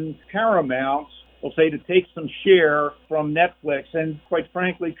and Paramount, we'll say, to take some share from Netflix. And quite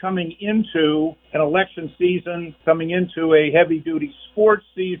frankly, coming into an election season, coming into a heavy-duty sports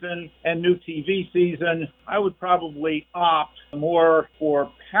season and new TV season, I would probably opt more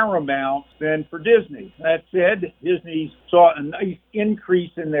for Paramount than for Disney. That said, Disney saw a nice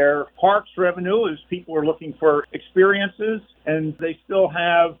increase in their parks revenue as people are looking for experiences, and they still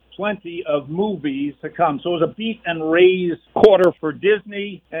have plenty of movies to come. So it was a beat and raise quarter for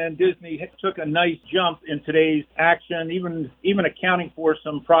Disney, and Disney took a nice jump in today's action, even accounting for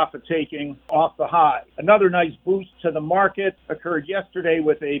some profit taking off the high. Another nice boost to the market occurred yesterday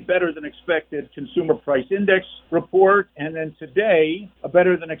with a better than expected consumer price index report, and then today a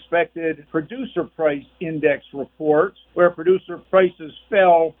better than expected producer price index report, where producer prices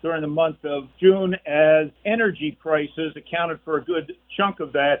fell during the month of June as energy prices accounted for a good chunk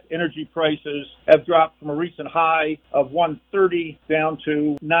of that. Energy prices have dropped from a recent high of 130 down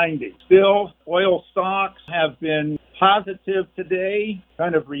to 90. Still, oil stocks have been positive today,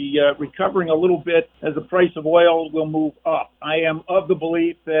 kind of recovering a little bit as the price of oil will move up. I am of the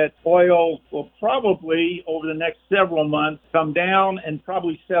belief that oil will probably, over the next several months, come down and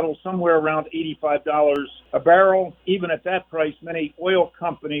probably settle somewhere around $85 a barrel. Even at that price, many oil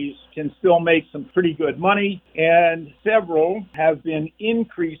companies can still make some pretty good money, and several have been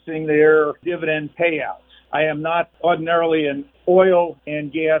increasing their dividend payouts. I am not ordinarily an oil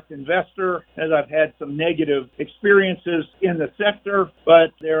and gas investor, as I've had some negative experiences in the sector,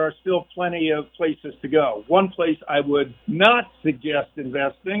 but there are still plenty of places to go. One place I would not suggest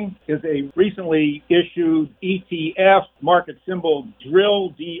investing is a recently issued ETF, market symbol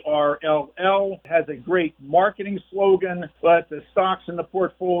DRILL, DRLL, has a great marketing slogan, but the stocks in the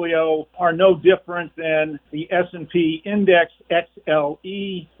portfolio are no different than the S&P Index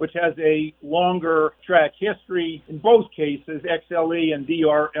XLE, which has a longer track history. In both cases, XLE and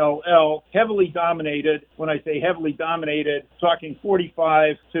DRLL, heavily dominated. When I say heavily dominated, talking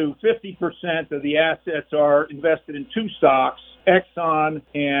 45 to 50% of the assets are invested in two stocks, Exxon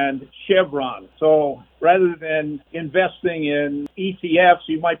and Chevron. So rather than investing in ETFs,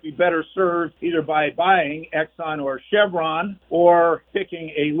 you might be better served either by buying Exxon or Chevron or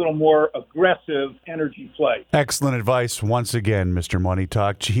picking a little more aggressive energy play. Excellent advice once again, Mr. Money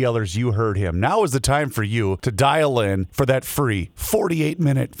Talk. GLers, you heard him. Now is the time for you to dial in for that free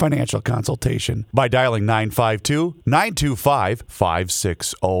 48-minute financial consultation by dialing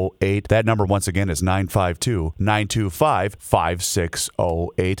 952-925-5608. That number once again is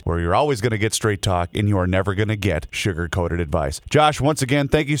 952-925-5608, where you're always going to get straight talk and you are never going to get sugar-coated advice. Josh, once again,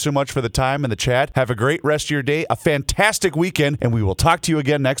 thank you so much for the time and the chat. Have a great rest of your day, a fantastic weekend, and we will talk to you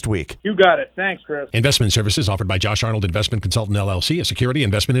again next week. You got it. Thanks, Chris. Investment services offered by Josh Arnold Investment Consultant LLC, a security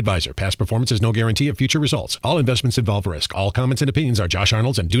investment advisor. Past performance is no guarantee of future results. All investments involve risk. All comments and opinions are Josh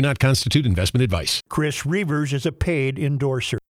Arnold's and do not constitute investment advice. Chris Reavers is a paid endorser.